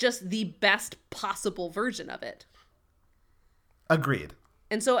 It's just the best possible version of it. Agreed.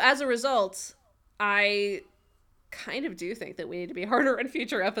 And so, as a result, I kind of do think that we need to be harder on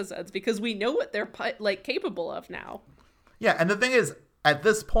future episodes because we know what they're, capable of now. Yeah, and the thing is, at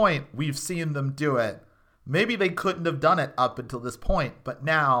this point, we've seen them do it. Maybe they couldn't have done it up until this point, but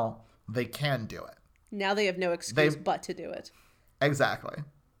now... they can do it. Now they have no excuse but to do it. Exactly.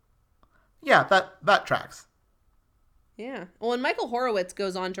 Yeah, that tracks. Yeah. Well, and Michael Horowitz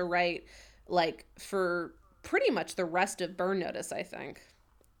goes on to write, for pretty much the rest of Burn Notice, I think.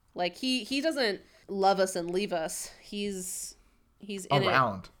 Like, he doesn't love us and leave us. He's in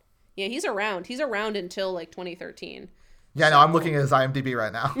around. Yeah, he's around. He's around until, like, 2013. Yeah, no, I'm looking at his IMDb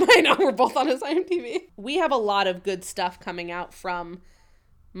right now. I know, we're both on his IMDb. We have a lot of good stuff coming out from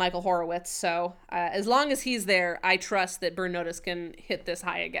Michael Horowitz, so as long as he's there, I trust that Burn Notice can hit this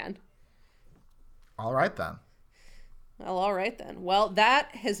high again. All right, then. Well, all right, then. Well,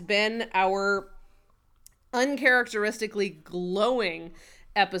 that has been our uncharacteristically glowing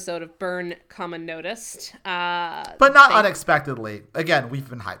episode of Burn, Unnoticed. But not unexpectedly. Again, we've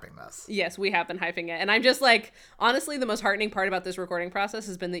been hyping this. Yes, we have been hyping it. And I'm just like, honestly, the most heartening part about this recording process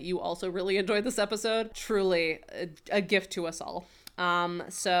has been that you also really enjoyed this episode. Truly a gift to us all.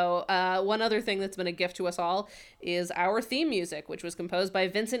 So one other thing that's been a gift to us all is our theme music, which was composed by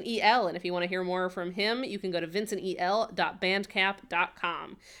Vincent E.L. And if you want to hear more from him, you can go to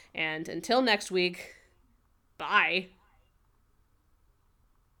vincentel.bandcamp.com. And until next week, bye.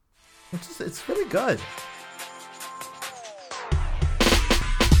 It's really good.